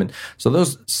enough time. And so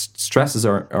those stresses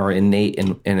are innate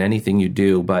in anything you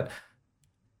do, but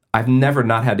I've never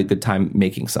not had a good time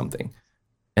making something.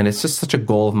 And it's just such a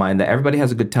goal of mine that everybody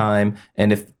has a good time.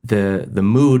 And if the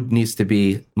mood needs to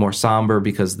be more somber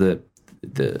because the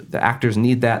actors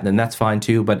need that, then that's fine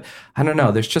too. But I don't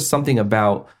know. There's just something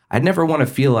about, I'd never want to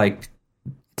feel like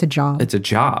it's a job. It's a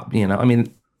job, I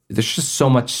mean, there's just so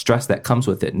much stress that comes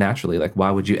with it naturally. Like,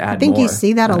 why would you add more? I think you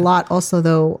see that a lot also,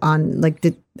 though, on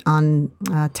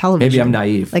television. Maybe I'm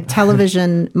naive. Like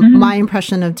television, my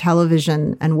impression of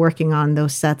television and working on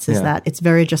those sets is that it's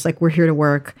very just like, we're here to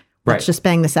work. Let's just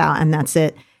bang this out and that's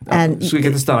it. And so we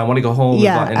get this done. I want to go home.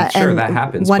 And sure, that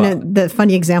happens. The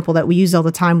funny example that we use all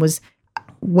the time was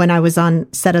when I was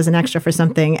on set as an extra for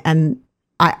something, and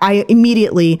I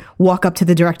immediately walk up to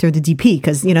the director of the DP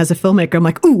because, as a filmmaker, I'm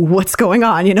like, ooh, what's going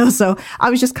on? So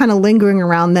I was just kind of lingering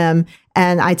around them,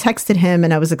 and I texted him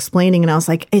and I was explaining, and I was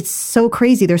like, it's so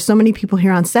crazy. There's so many people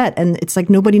here on set, and it's like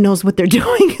nobody knows what they're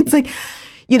doing. It's like,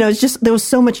 it's just, there was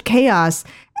so much chaos.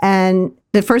 And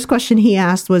the first question he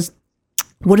asked was,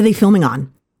 what are they filming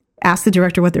on? Ask the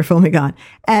director what they're filming on.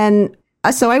 And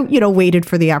so I, waited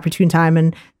for the opportune time,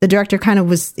 and the director kind of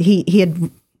was, he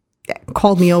had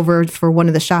called me over for one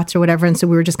of the shots or whatever. And so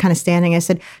we were just kind of standing. I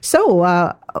said,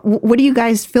 so what are you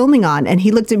guys filming on? And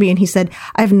he looked at me and he said,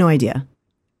 I have no idea.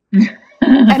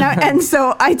 and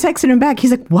so I texted him back.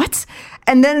 He's like, what?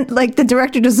 And then like the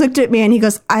director just looked at me and he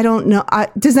goes, I don't know.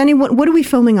 What are we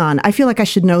filming on? I feel like I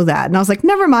should know that. And I was like,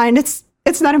 never mind. It's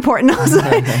not important. I was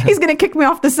like, he's going to kick me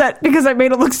off the set because I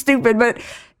made it look stupid. But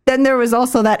then there was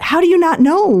also that, how do you not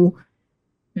know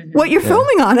what you're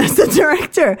filming on as a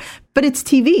director? But it's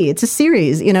TV. It's a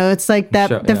series. It's like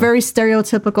that, the very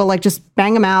stereotypical, like just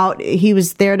bang him out. He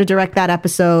was there to direct that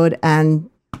episode and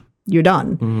you're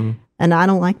done. Mm-hmm. And I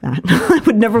don't like that. I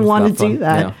would never want to do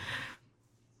that.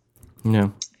 Yeah.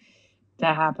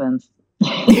 That happens.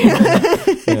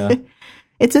 Yeah.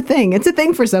 It's a thing. It's a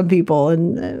thing for some people.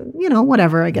 And,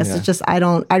 whatever. I guess it's just,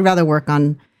 I'd rather work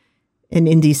on an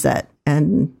indie set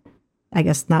and I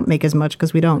guess not make as much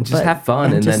because we don't. Just have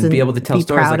fun and then be able to tell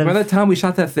stories. Like, remember that time we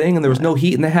shot that thing and there was no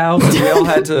heat in the house and we all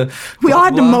had to... we all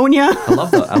had pneumonia. I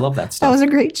love that stuff. That was a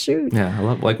great shoot. Yeah, I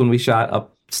love, like when we shot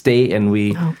upstate and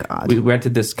we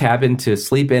rented this cabin to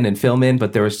sleep in and film in,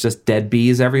 but there was just dead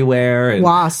bees everywhere. And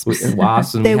wasps.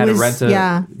 And we had to rent we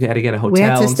had to get a hotel. We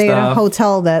had to stay at a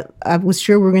hotel that I was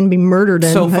sure we were going to be murdered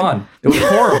in. So fun. It was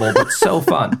horrible, but so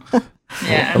fun.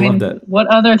 Yeah, I mean, loved it. What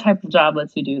other type of job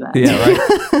lets you do that?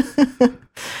 Yeah, right.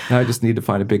 Now I just need to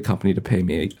find a big company to pay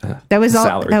me a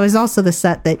salary. That was also the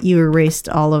set that you erased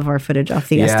all of our footage off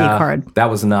the SD card. That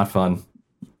was not fun.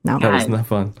 No, that was not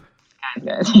fun.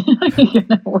 Good. You're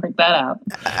gonna work that out.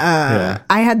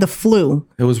 I had the flu.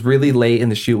 It was really late in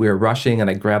the shoot. We were rushing, and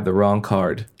I grabbed the wrong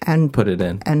card and put it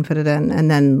in. And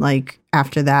then, like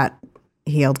after that,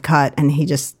 he yelled cut, and he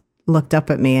just looked up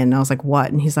at me and I was like,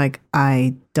 what? And he's like,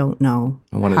 I don't know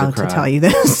how to tell you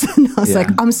this. And I was like,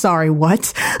 I'm sorry,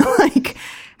 what? Like,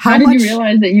 how did you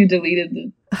realize that you deleted the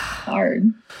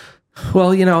card?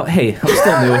 Well, hey, I'm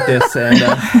still new at this. And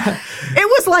it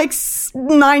was like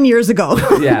 9 years ago.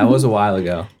 Yeah, it was a while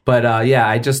ago. But I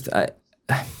don't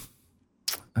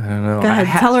know. Go ahead,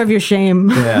 tell her of your shame.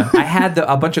 Yeah, I had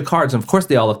a bunch of cards, and of course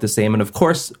they all look the same. And of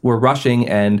course we're rushing,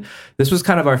 and this was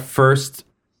kind of our first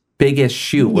biggest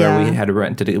shoot where we had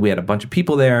rented. We had a bunch of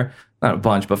people there, not a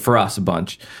bunch, but for us a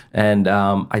bunch. And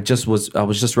I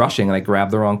was just rushing, and I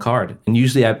grabbed the wrong card. And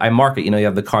usually I mark it. You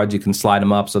have the cards, you can slide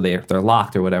them up so they're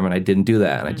locked or whatever. And I didn't do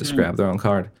that, and I just grabbed the wrong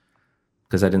card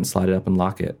because I didn't slide it up and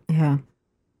lock it. Yeah.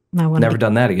 Never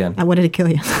done that again. I wanted to kill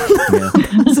you. Yeah.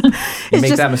 You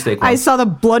make that mistake once. I saw the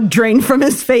blood drain from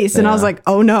his face, and I was like,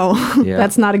 oh no,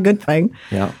 that's not a good thing.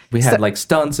 Yeah. We had like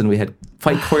stunts, and we had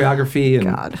fight choreography. And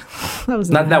God. That was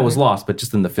that was lost, but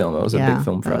just in the film. It was a big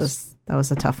film for us. That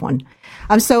was a tough one.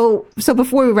 So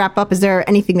before we wrap up, is there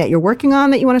anything that you're working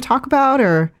on that you want to talk about,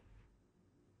 or?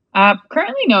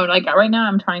 Currently, no. Like right now,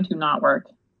 I'm trying to not work,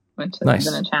 which has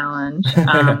been a challenge.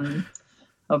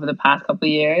 Over the past couple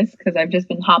of years, because I've just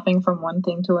been hopping from one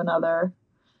thing to another.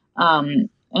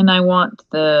 And I want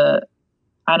I'm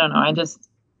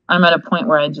at a point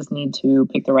where I just need to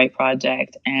pick the right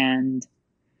project and.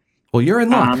 Well, you're in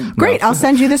luck. Great. I'll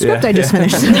send you the script I just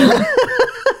finished.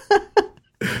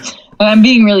 I'm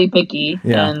being really picky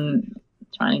and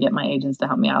trying to get my agents to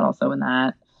help me out also in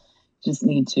that. Just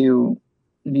need to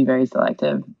be very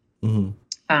selective.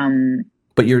 Mm-hmm.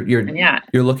 But you're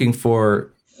looking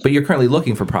for. But you're currently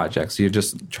looking for projects. So you're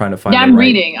just trying to find. Yeah, I'm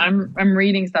reading. I'm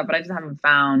reading stuff, but I just haven't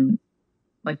found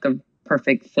like the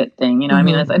perfect fit thing. I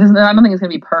mean, I don't think it's gonna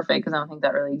be perfect because I don't think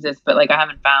that really exists. But like, I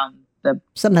haven't found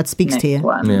something that speaks to you.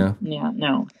 One. Yeah,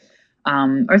 no.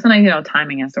 Or sometimes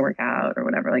timing has to work out or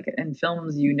whatever. Like in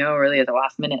films, really at the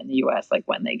last minute in the U.S. like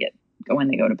when they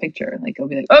go to picture, like it'll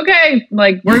be like, okay,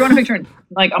 like we're going to picture, and,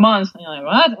 like I'm on. And you're like,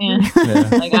 what? And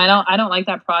like I don't like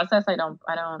that process. I don't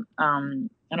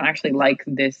actually like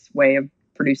this way of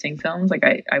producing films. Like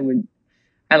I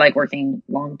I like working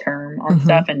long term on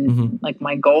stuff, and like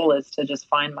my goal is to just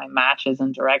find my matches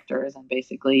and directors and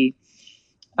basically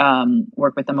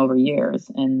work with them over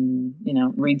years, and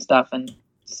read stuff and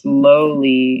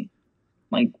slowly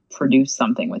like produce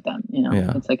something with them.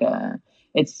 It's like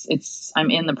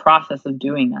I'm in the process of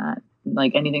doing that.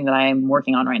 Like anything that I'm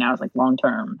working on right now is like long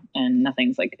term, and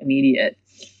nothing's like immediate.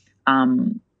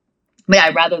 But yeah,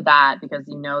 I'd rather that, because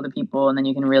the people, and then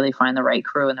you can really find the right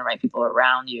crew and the right people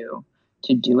around you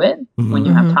to do it when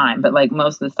you have time. But like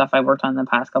most of the stuff I've worked on in the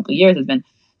past couple of years has been,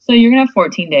 so you're gonna have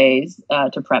 14 days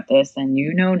to prep this, and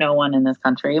no one in this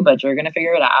country, but you're gonna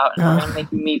figure it out, and we're gonna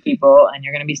make you meet people, and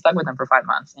you're gonna be stuck with them for 5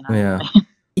 months. Yeah.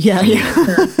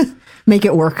 Make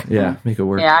it work. Yeah, make it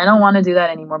work. Yeah, I don't want to do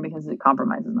that anymore because it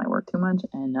compromises my work too much,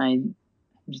 and I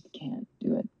just can't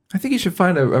do it. I think you should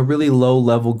find a really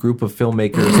low-level group of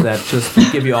filmmakers that just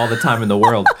give you all the time in the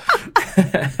world.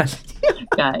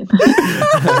 Guys.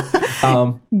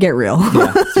 Get real.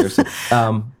 Yeah, seriously.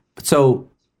 So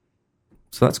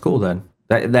that's cool then.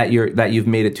 That you've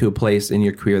made it to a place in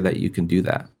your career that you can do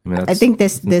that. I think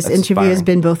this interview inspiring. has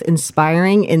been both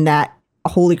inspiring in that,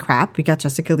 holy crap, we got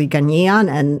Jessica Lee Gagné on,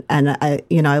 and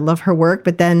I love her work,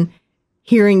 but then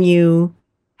hearing you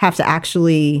have to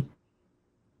actually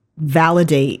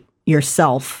validate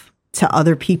yourself to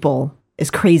other people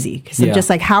is crazy, because I'm just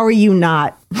like, how are you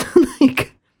not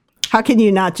like, how can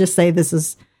you not just say this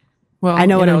is, well, I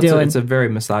know what I'm doing? It's a very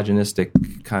misogynistic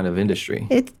kind of industry.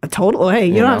 It's a total, hey,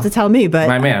 you don't have to tell me, but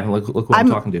my man, look who I'm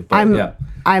talking to. But,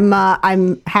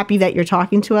 I'm happy that you're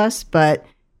talking to us, but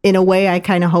in a way I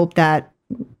kind of hope that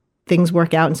things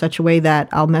work out in such a way that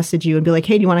I'll message you and be like,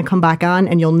 hey, do you want to come back on?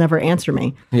 And you'll never answer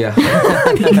me. Yeah.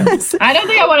 I don't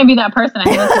think I want to be that person.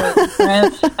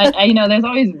 I there's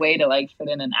always a way to like fit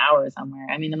in an hour somewhere.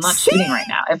 I mean, I'm not shooting right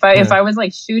now. If I was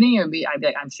like shooting, I'd be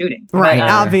like, I'm shooting. Right.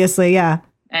 Obviously. Yeah.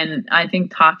 And I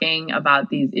think talking about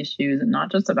these issues, and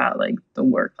not just about like the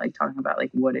work, like talking about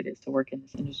like what it is to work in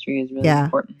this industry is really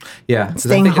important. Yeah.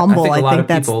 Staying humble. I think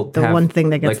that's the one thing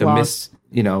that gets lost.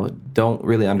 Don't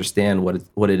really understand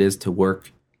what it is to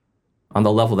work on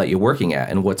the level that you're working at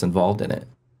and what's involved in it.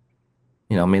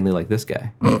 Mainly like this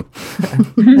guy.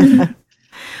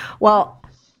 Well,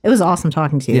 it was awesome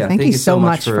talking to you. Yeah, thank you so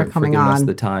much for coming giving on. us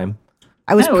the time.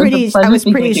 I was pretty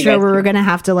sure we were going to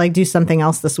have to like do something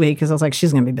else this week, because I was like,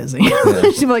 she's going to be busy.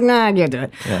 Yeah. She'd be like, nah, I can't do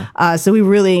it. Yeah. So we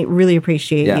really, really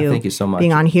appreciate you. Thank you so much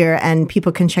being on here, and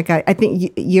people can check out. I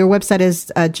think your website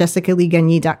is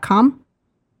jessicaleegagné.com.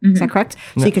 Is that correct?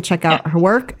 So you could check out her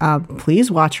work.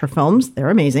 Please watch her films; they're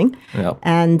amazing. Yep.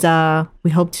 And we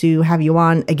hope to have you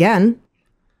on again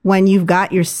when you've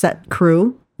got your set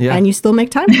crew and you still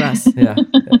make time for us.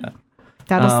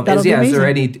 That'll be amazing. Is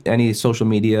there any social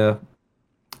media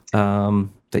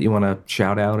that you want to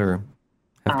shout out or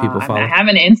have people follow? I have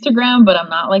an Instagram, but I'm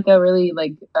not like a really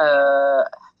like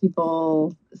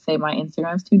people say my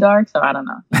Instagram's too dark, so I don't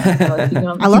know.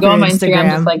 I love your on my Instagram.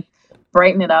 Just like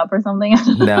brighten it up or something.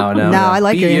 No. I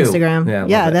like your you. Instagram.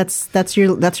 Yeah, that's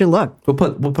your look. We'll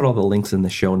put all the links in the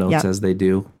show notes as they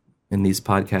do in these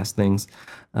podcast things.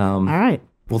 All right.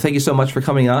 Well, thank you so much for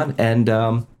coming on, and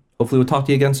hopefully we'll talk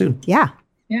to you again soon. Yeah.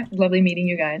 Yeah, lovely meeting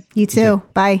you guys. You too.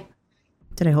 Bye.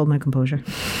 Did I hold my composure?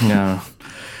 No.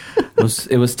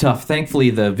 It was tough. Thankfully,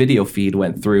 the video feed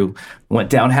went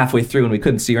down halfway through, and we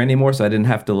couldn't see her anymore, so I didn't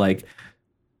have to like.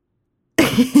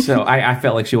 So I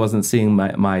felt like she wasn't seeing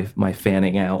my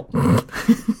fanning out.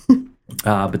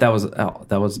 But that was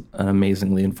an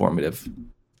amazingly informative.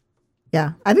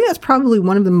 Yeah, I think that's probably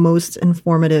one of the most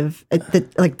informative,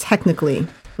 technically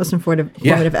most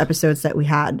informative episodes that we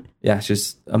had. Yeah,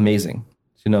 she's amazing.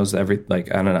 She knows I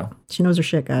don't know. She knows her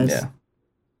shit, guys. Yeah.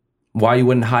 Why you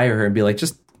wouldn't hire her and be like,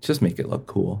 just make it look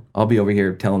cool. I'll be over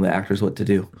here telling the actors what to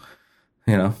do.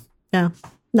 Yeah.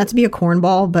 Not to be a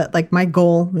cornball, but like my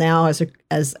goal now as a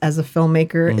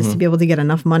filmmaker is to be able to get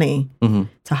enough money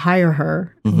to hire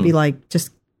her and be like,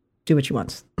 just do what she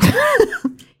wants.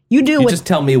 Just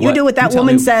tell me you do what that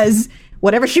woman says.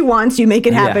 Whatever she wants, you make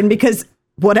it happen because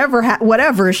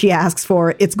whatever she asks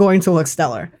for, it's going to look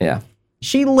stellar. Yeah.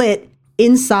 She lit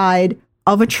inside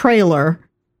of a trailer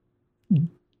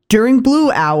during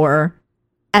Blue Hour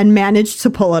and managed to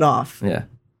pull it off. Yeah.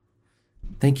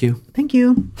 Thank you.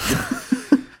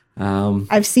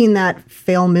 I've seen that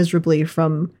fail miserably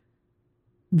from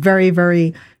very,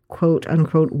 very quote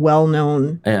unquote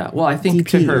well-known. Yeah. Well, I think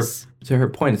DPs. to her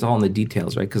point, it's all in the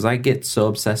details, right? Because I get so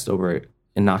obsessed over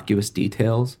innocuous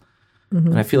details,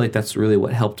 and I feel like that's really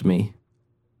what helped me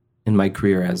in my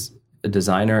career as a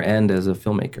designer and as a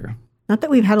filmmaker. Not that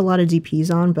we've had a lot of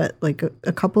DPs on, but like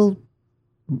a couple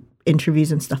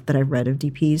interviews and stuff that I've read of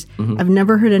DPs, I've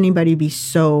never heard anybody be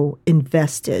so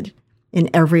invested in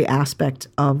every aspect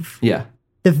of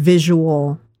the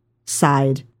visual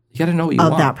side you got to know what you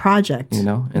of want, that project. you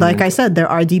know? And Like then- I said, there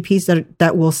are DPs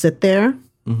that will sit there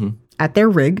at their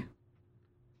rig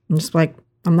and just like,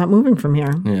 I'm not moving from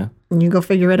here. Yeah. And you go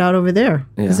figure it out over there.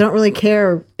 Because they don't really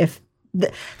care if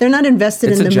they're not invested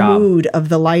It's in a the job. mood of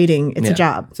the lighting. It's a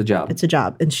job. It's a job. It's a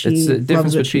job. And she It's the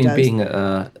difference loves what she between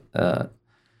does. being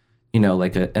you know,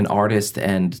 like an artist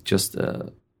and just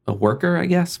a worker, I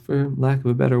guess, for lack of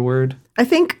a better word. I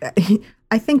think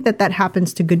that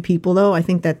happens to good people, though. I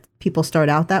think that people start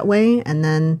out that way, and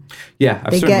then Yeah,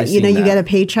 I've they certainly get, seen you that. get a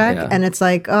paycheck, Yeah. and it's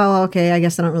like, oh, okay, I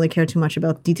guess I don't really care too much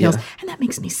about details, Yeah. and that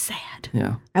makes me sad.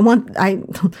 Yeah. I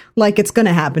like it's going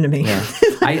to happen to me. Yeah.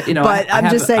 But I'm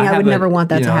just saying I would never want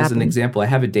that to As an happen. example, I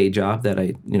have a day job that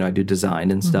I do design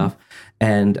and stuff.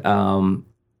 And,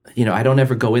 I don't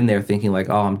ever go in there thinking like,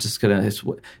 oh, I'm just going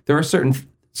to, there are certain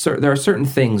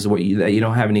things that you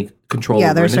don't have any control over.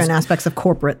 Yeah, there are And it's- certain aspects of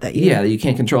corporate that you. that you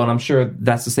can't control. And I'm sure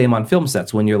that's the same on film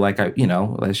sets when you're like, as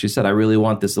you said, I really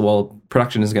want this. Well,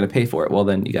 production is going to pay for it. Well,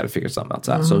 then you got to figure something else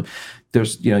out. So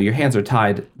there's, your hands are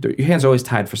tied. Your hands are always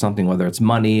tied for something, whether it's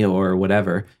money or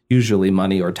whatever, usually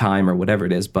money or time or whatever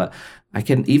it is. But I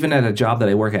can, even at a job that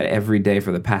I work at every day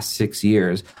for the past 6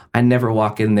 years, I never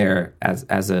walk in there as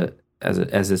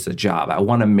it's a job. I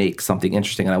want to make something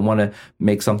interesting, and I want to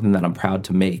make something that I'm proud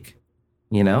to make.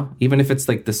 Even if it's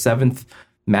like the 7th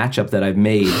matchup that I've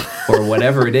made or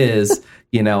whatever it is,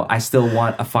 I still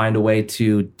want to find a way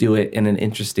to do it in an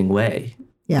interesting way.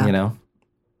 Yeah.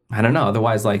 I don't know.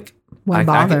 Otherwise, like, Why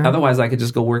bother? otherwise I could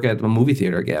just go work at a movie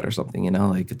theater again or something.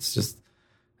 Like it's just,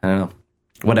 I don't know.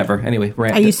 Whatever. Anyway,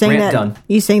 rant, Are you saying rant that? done. Are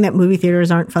you saying that movie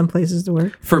theaters aren't fun places to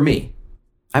work? For me,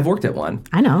 I've worked at one.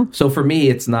 I know. So for me,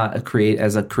 it's not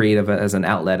as an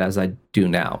outlet as I do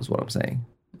now, is what I'm saying.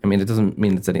 I mean, it doesn't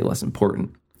mean it's any less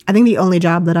important. I think the only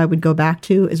job that I would go back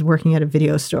to is working at a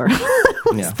video store.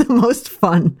 It's the most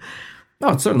fun.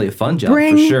 Oh, it's certainly a fun job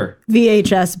Bring for sure.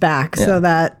 VHS back so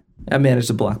that I managed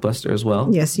a Blockbuster as well.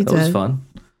 Yes, you That was did. fun.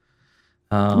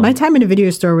 my time in a video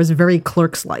store was very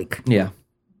Clerks-like. Yeah.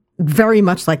 Very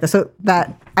much like that. So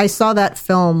that I saw that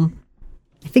film.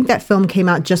 I think that film came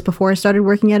out just before I started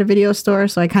working at a video store.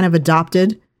 So I kind of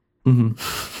adopted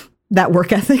that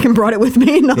work ethic and brought it with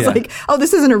me. And I was like, oh,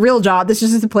 this isn't a real job. This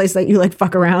is just a place that you like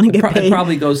fuck around and get It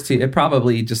paid.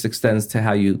 probably just extends to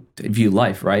how you view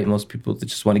life, right? Most people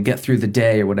just want to get through the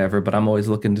day or whatever, but I'm always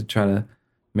looking to try to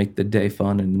make the day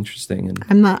fun and interesting.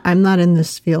 And I'm not in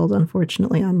this field,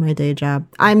 unfortunately, on my day job.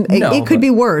 It could but-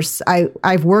 be worse.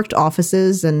 I've worked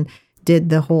offices and did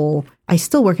the whole. I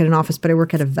still work at an office, but I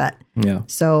work at a vet. yeah.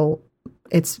 So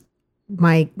it's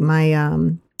my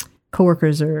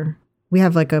coworkers are. We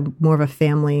have like a more of a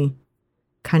family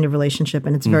kind of relationship,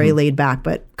 and it's very laid back.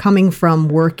 But coming from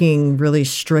working really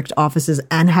strict offices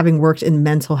and having worked in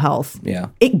mental health, Yeah.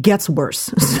 it gets worse.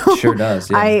 So Sure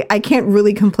does. Yeah. I can't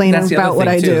really complain That's the about other what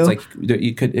thing I too. do. It's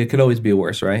like it could always be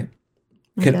worse, right?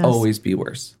 It could guess. always be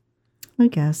worse. I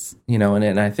guess.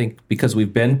 And I think because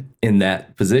we've been in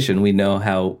that position, we know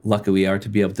how lucky we are to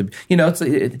be able to,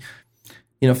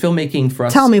 filmmaking for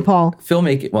us. Tell me, Paul.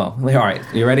 Filmmaking, well, all right,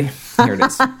 you ready? Here it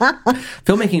is.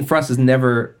 Filmmaking for us is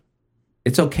never,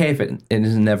 it's okay if it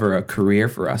is never a career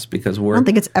for us because I don't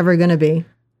think it's ever going to be.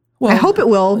 I hope it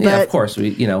will, but yeah, of course,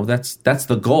 that's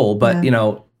the goal, but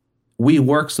we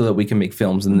work so that we can make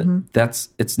films, and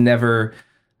it's never,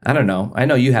 I don't know. I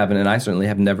know you haven't, and I certainly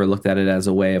have never looked at it as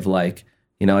a way of like,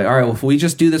 all right, well, if we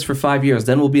just do this for 5 years,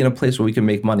 then we'll be in a place where we can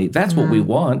make money. That's what we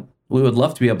want. We would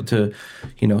love to be able to,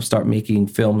 start making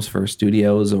films for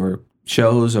studios or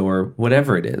shows or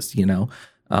whatever it is,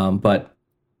 but,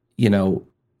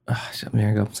 there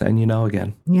I go, saying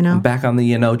again. I'm back on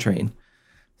the train.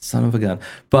 Son of a gun.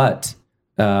 But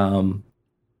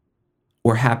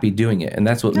we're happy doing it. And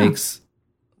that's what makes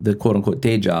the quote unquote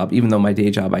day job, even though my day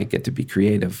job, I get to be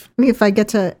creative. I mean, if I get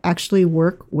to actually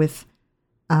work with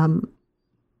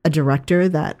a director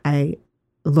that I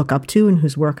look up to and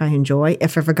whose work I enjoy,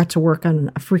 if I ever got to work on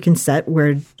a freaking set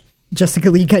where Jessica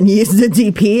Lee Gagné is the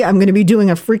DP, I'm going to be doing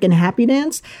a freaking happy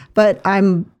dance. But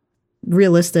I'm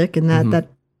realistic in that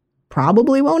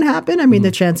probably won't happen. I mean,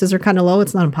 the chances are kind of low.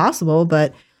 It's not impossible,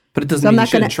 but it doesn't mean you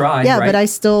shouldn't try. Yeah, right? but I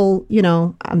still,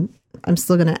 I'm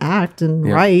still going to act and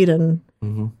write and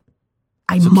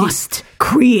I must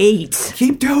create.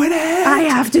 Keep doing it. I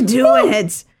have to do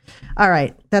it. All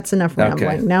right, that's enough rambling.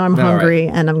 Okay. Now I'm All hungry,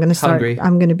 right. and I'm going to start. Hungry.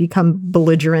 I'm going to become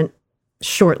belligerent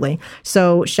shortly.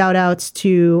 So shout outs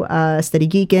to Steady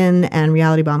Geekin and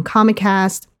Reality Bomb Comic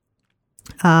Cast.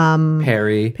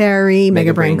 Perry,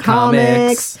 Mega Brain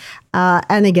Comics.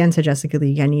 And again to Jessica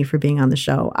Lee Gagné for being on the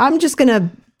show. I'm just going to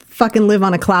fucking live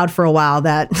on a cloud for a while.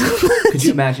 Could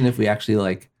you imagine if we actually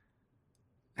like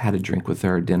had a drink with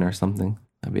her or dinner or something?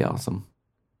 That'd be awesome.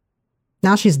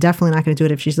 Now she's definitely not going to do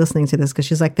it if she's listening to this because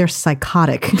she's like, they're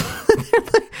psychotic.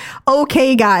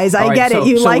 Okay, guys, I get it.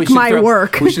 You like my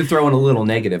work. We should throw in a little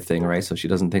negative thing, right? So she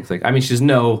doesn't think like, I mean, she's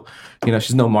no Martin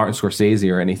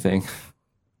Scorsese or anything.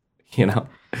 You know,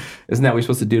 isn't that what we're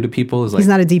supposed to do to people? Is like, he's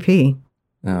not a DP.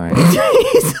 All right.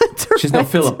 She's no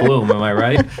Philip Bloom, am I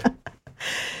right?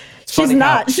 She's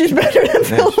not. She's better than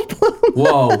Philip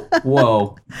Bloom.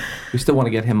 Whoa. We still want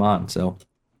to get him on, so.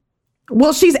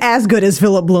 Well, she's as good as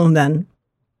Philip Bloom then.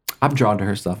 I'm drawn to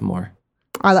her stuff more.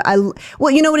 Well,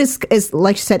 you know what is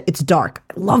like you said, it's dark.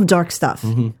 I love dark stuff.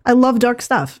 Mm-hmm. I love dark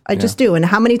stuff. I just do. And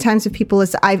how many times have people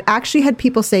I've actually had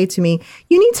people say to me,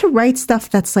 you need to write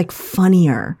stuff that's like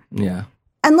funnier. Yeah.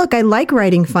 And look, I like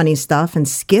writing funny stuff and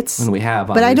skits. And we have,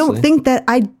 obviously. But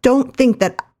I don't think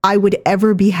that I would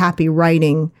ever be happy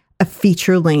writing a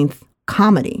feature-length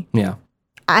comedy. Yeah.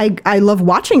 I love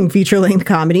watching feature-length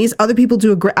comedies. Other people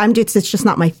do a great. It's just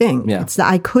not my thing. Yeah.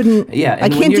 I couldn't. Yeah. I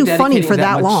can't do funny for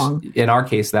that long. In our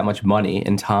case, that much money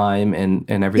and time and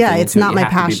everything. Yeah, it's not my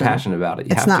passion. To be passionate about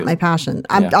it. It's not my passion.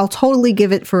 I'll totally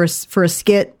give it for a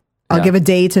skit. I'll give a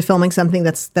day to filming something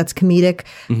that's comedic,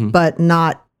 but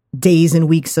not days and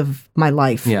weeks of my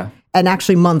life. Yeah. And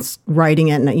actually months writing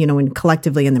it, and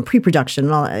collectively, and then pre-production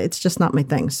and all that. It's just not my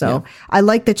thing. So I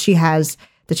like that she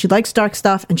likes dark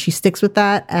stuff and she sticks with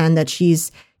that, and that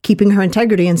she's keeping her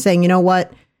integrity and saying, you know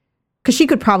what? Because she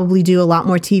could probably do a lot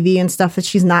more TV and stuff that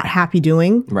she's not happy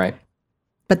doing. Right.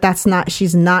 But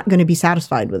she's not going to be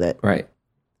satisfied with it. Right.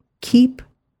 Keep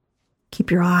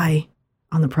your eye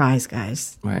on the prize,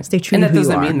 guys. Right. Stay true to who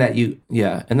you are.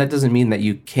 And that doesn't mean that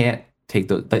you can't take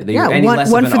the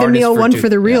one for the meal, one for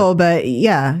the real.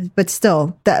 But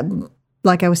still, that,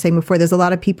 like I was saying before, there's a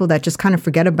lot of people that just kind of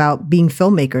forget about being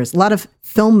filmmakers. A lot of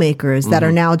filmmakers that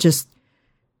are now just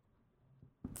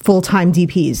full-time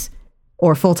DPs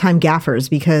or full-time gaffers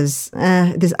because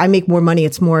I make more money.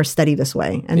 It's more steady this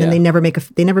way, and then they never make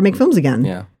films again.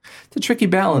 Yeah, it's a tricky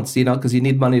balance, because you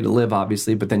need money to live,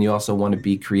 obviously, but then you also want to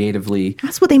be creatively.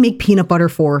 That's what they make peanut butter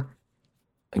for.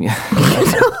 Yeah.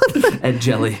 And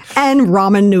jelly. And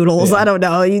ramen noodles. Yeah. I don't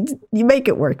know. You make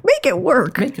it work. Make it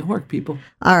work. Make it work, people.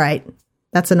 All right.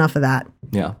 That's enough of that.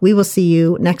 Yeah. We will see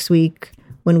you next week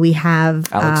when we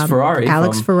have Alex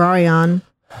Ferrari on.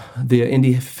 The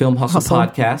Indie Film Hustle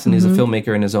podcast, and he's a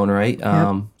filmmaker in his own right.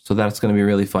 So that's going to be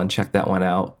really fun. Check that one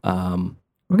out.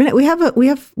 We have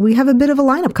a bit of a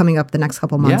lineup coming up the next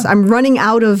couple months. Yeah. I'm running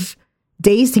out of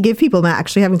days to give people. I'm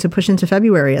actually having to push into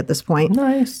February at this point.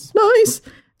 Nice.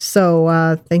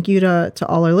 So thank you to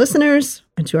all our listeners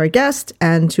and to our guest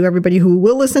and to everybody who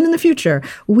will listen in the future.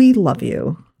 We love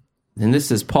you. And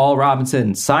this is Paul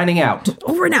Robinson signing out.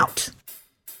 Over and out.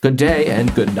 Good day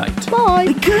and good night. Bye.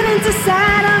 We couldn't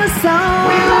decide on a song.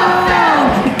 We love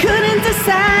them. We couldn't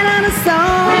decide on a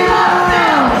song. We love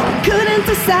them. We couldn't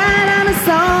decide on a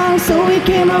song, so we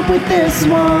came up with this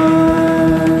one.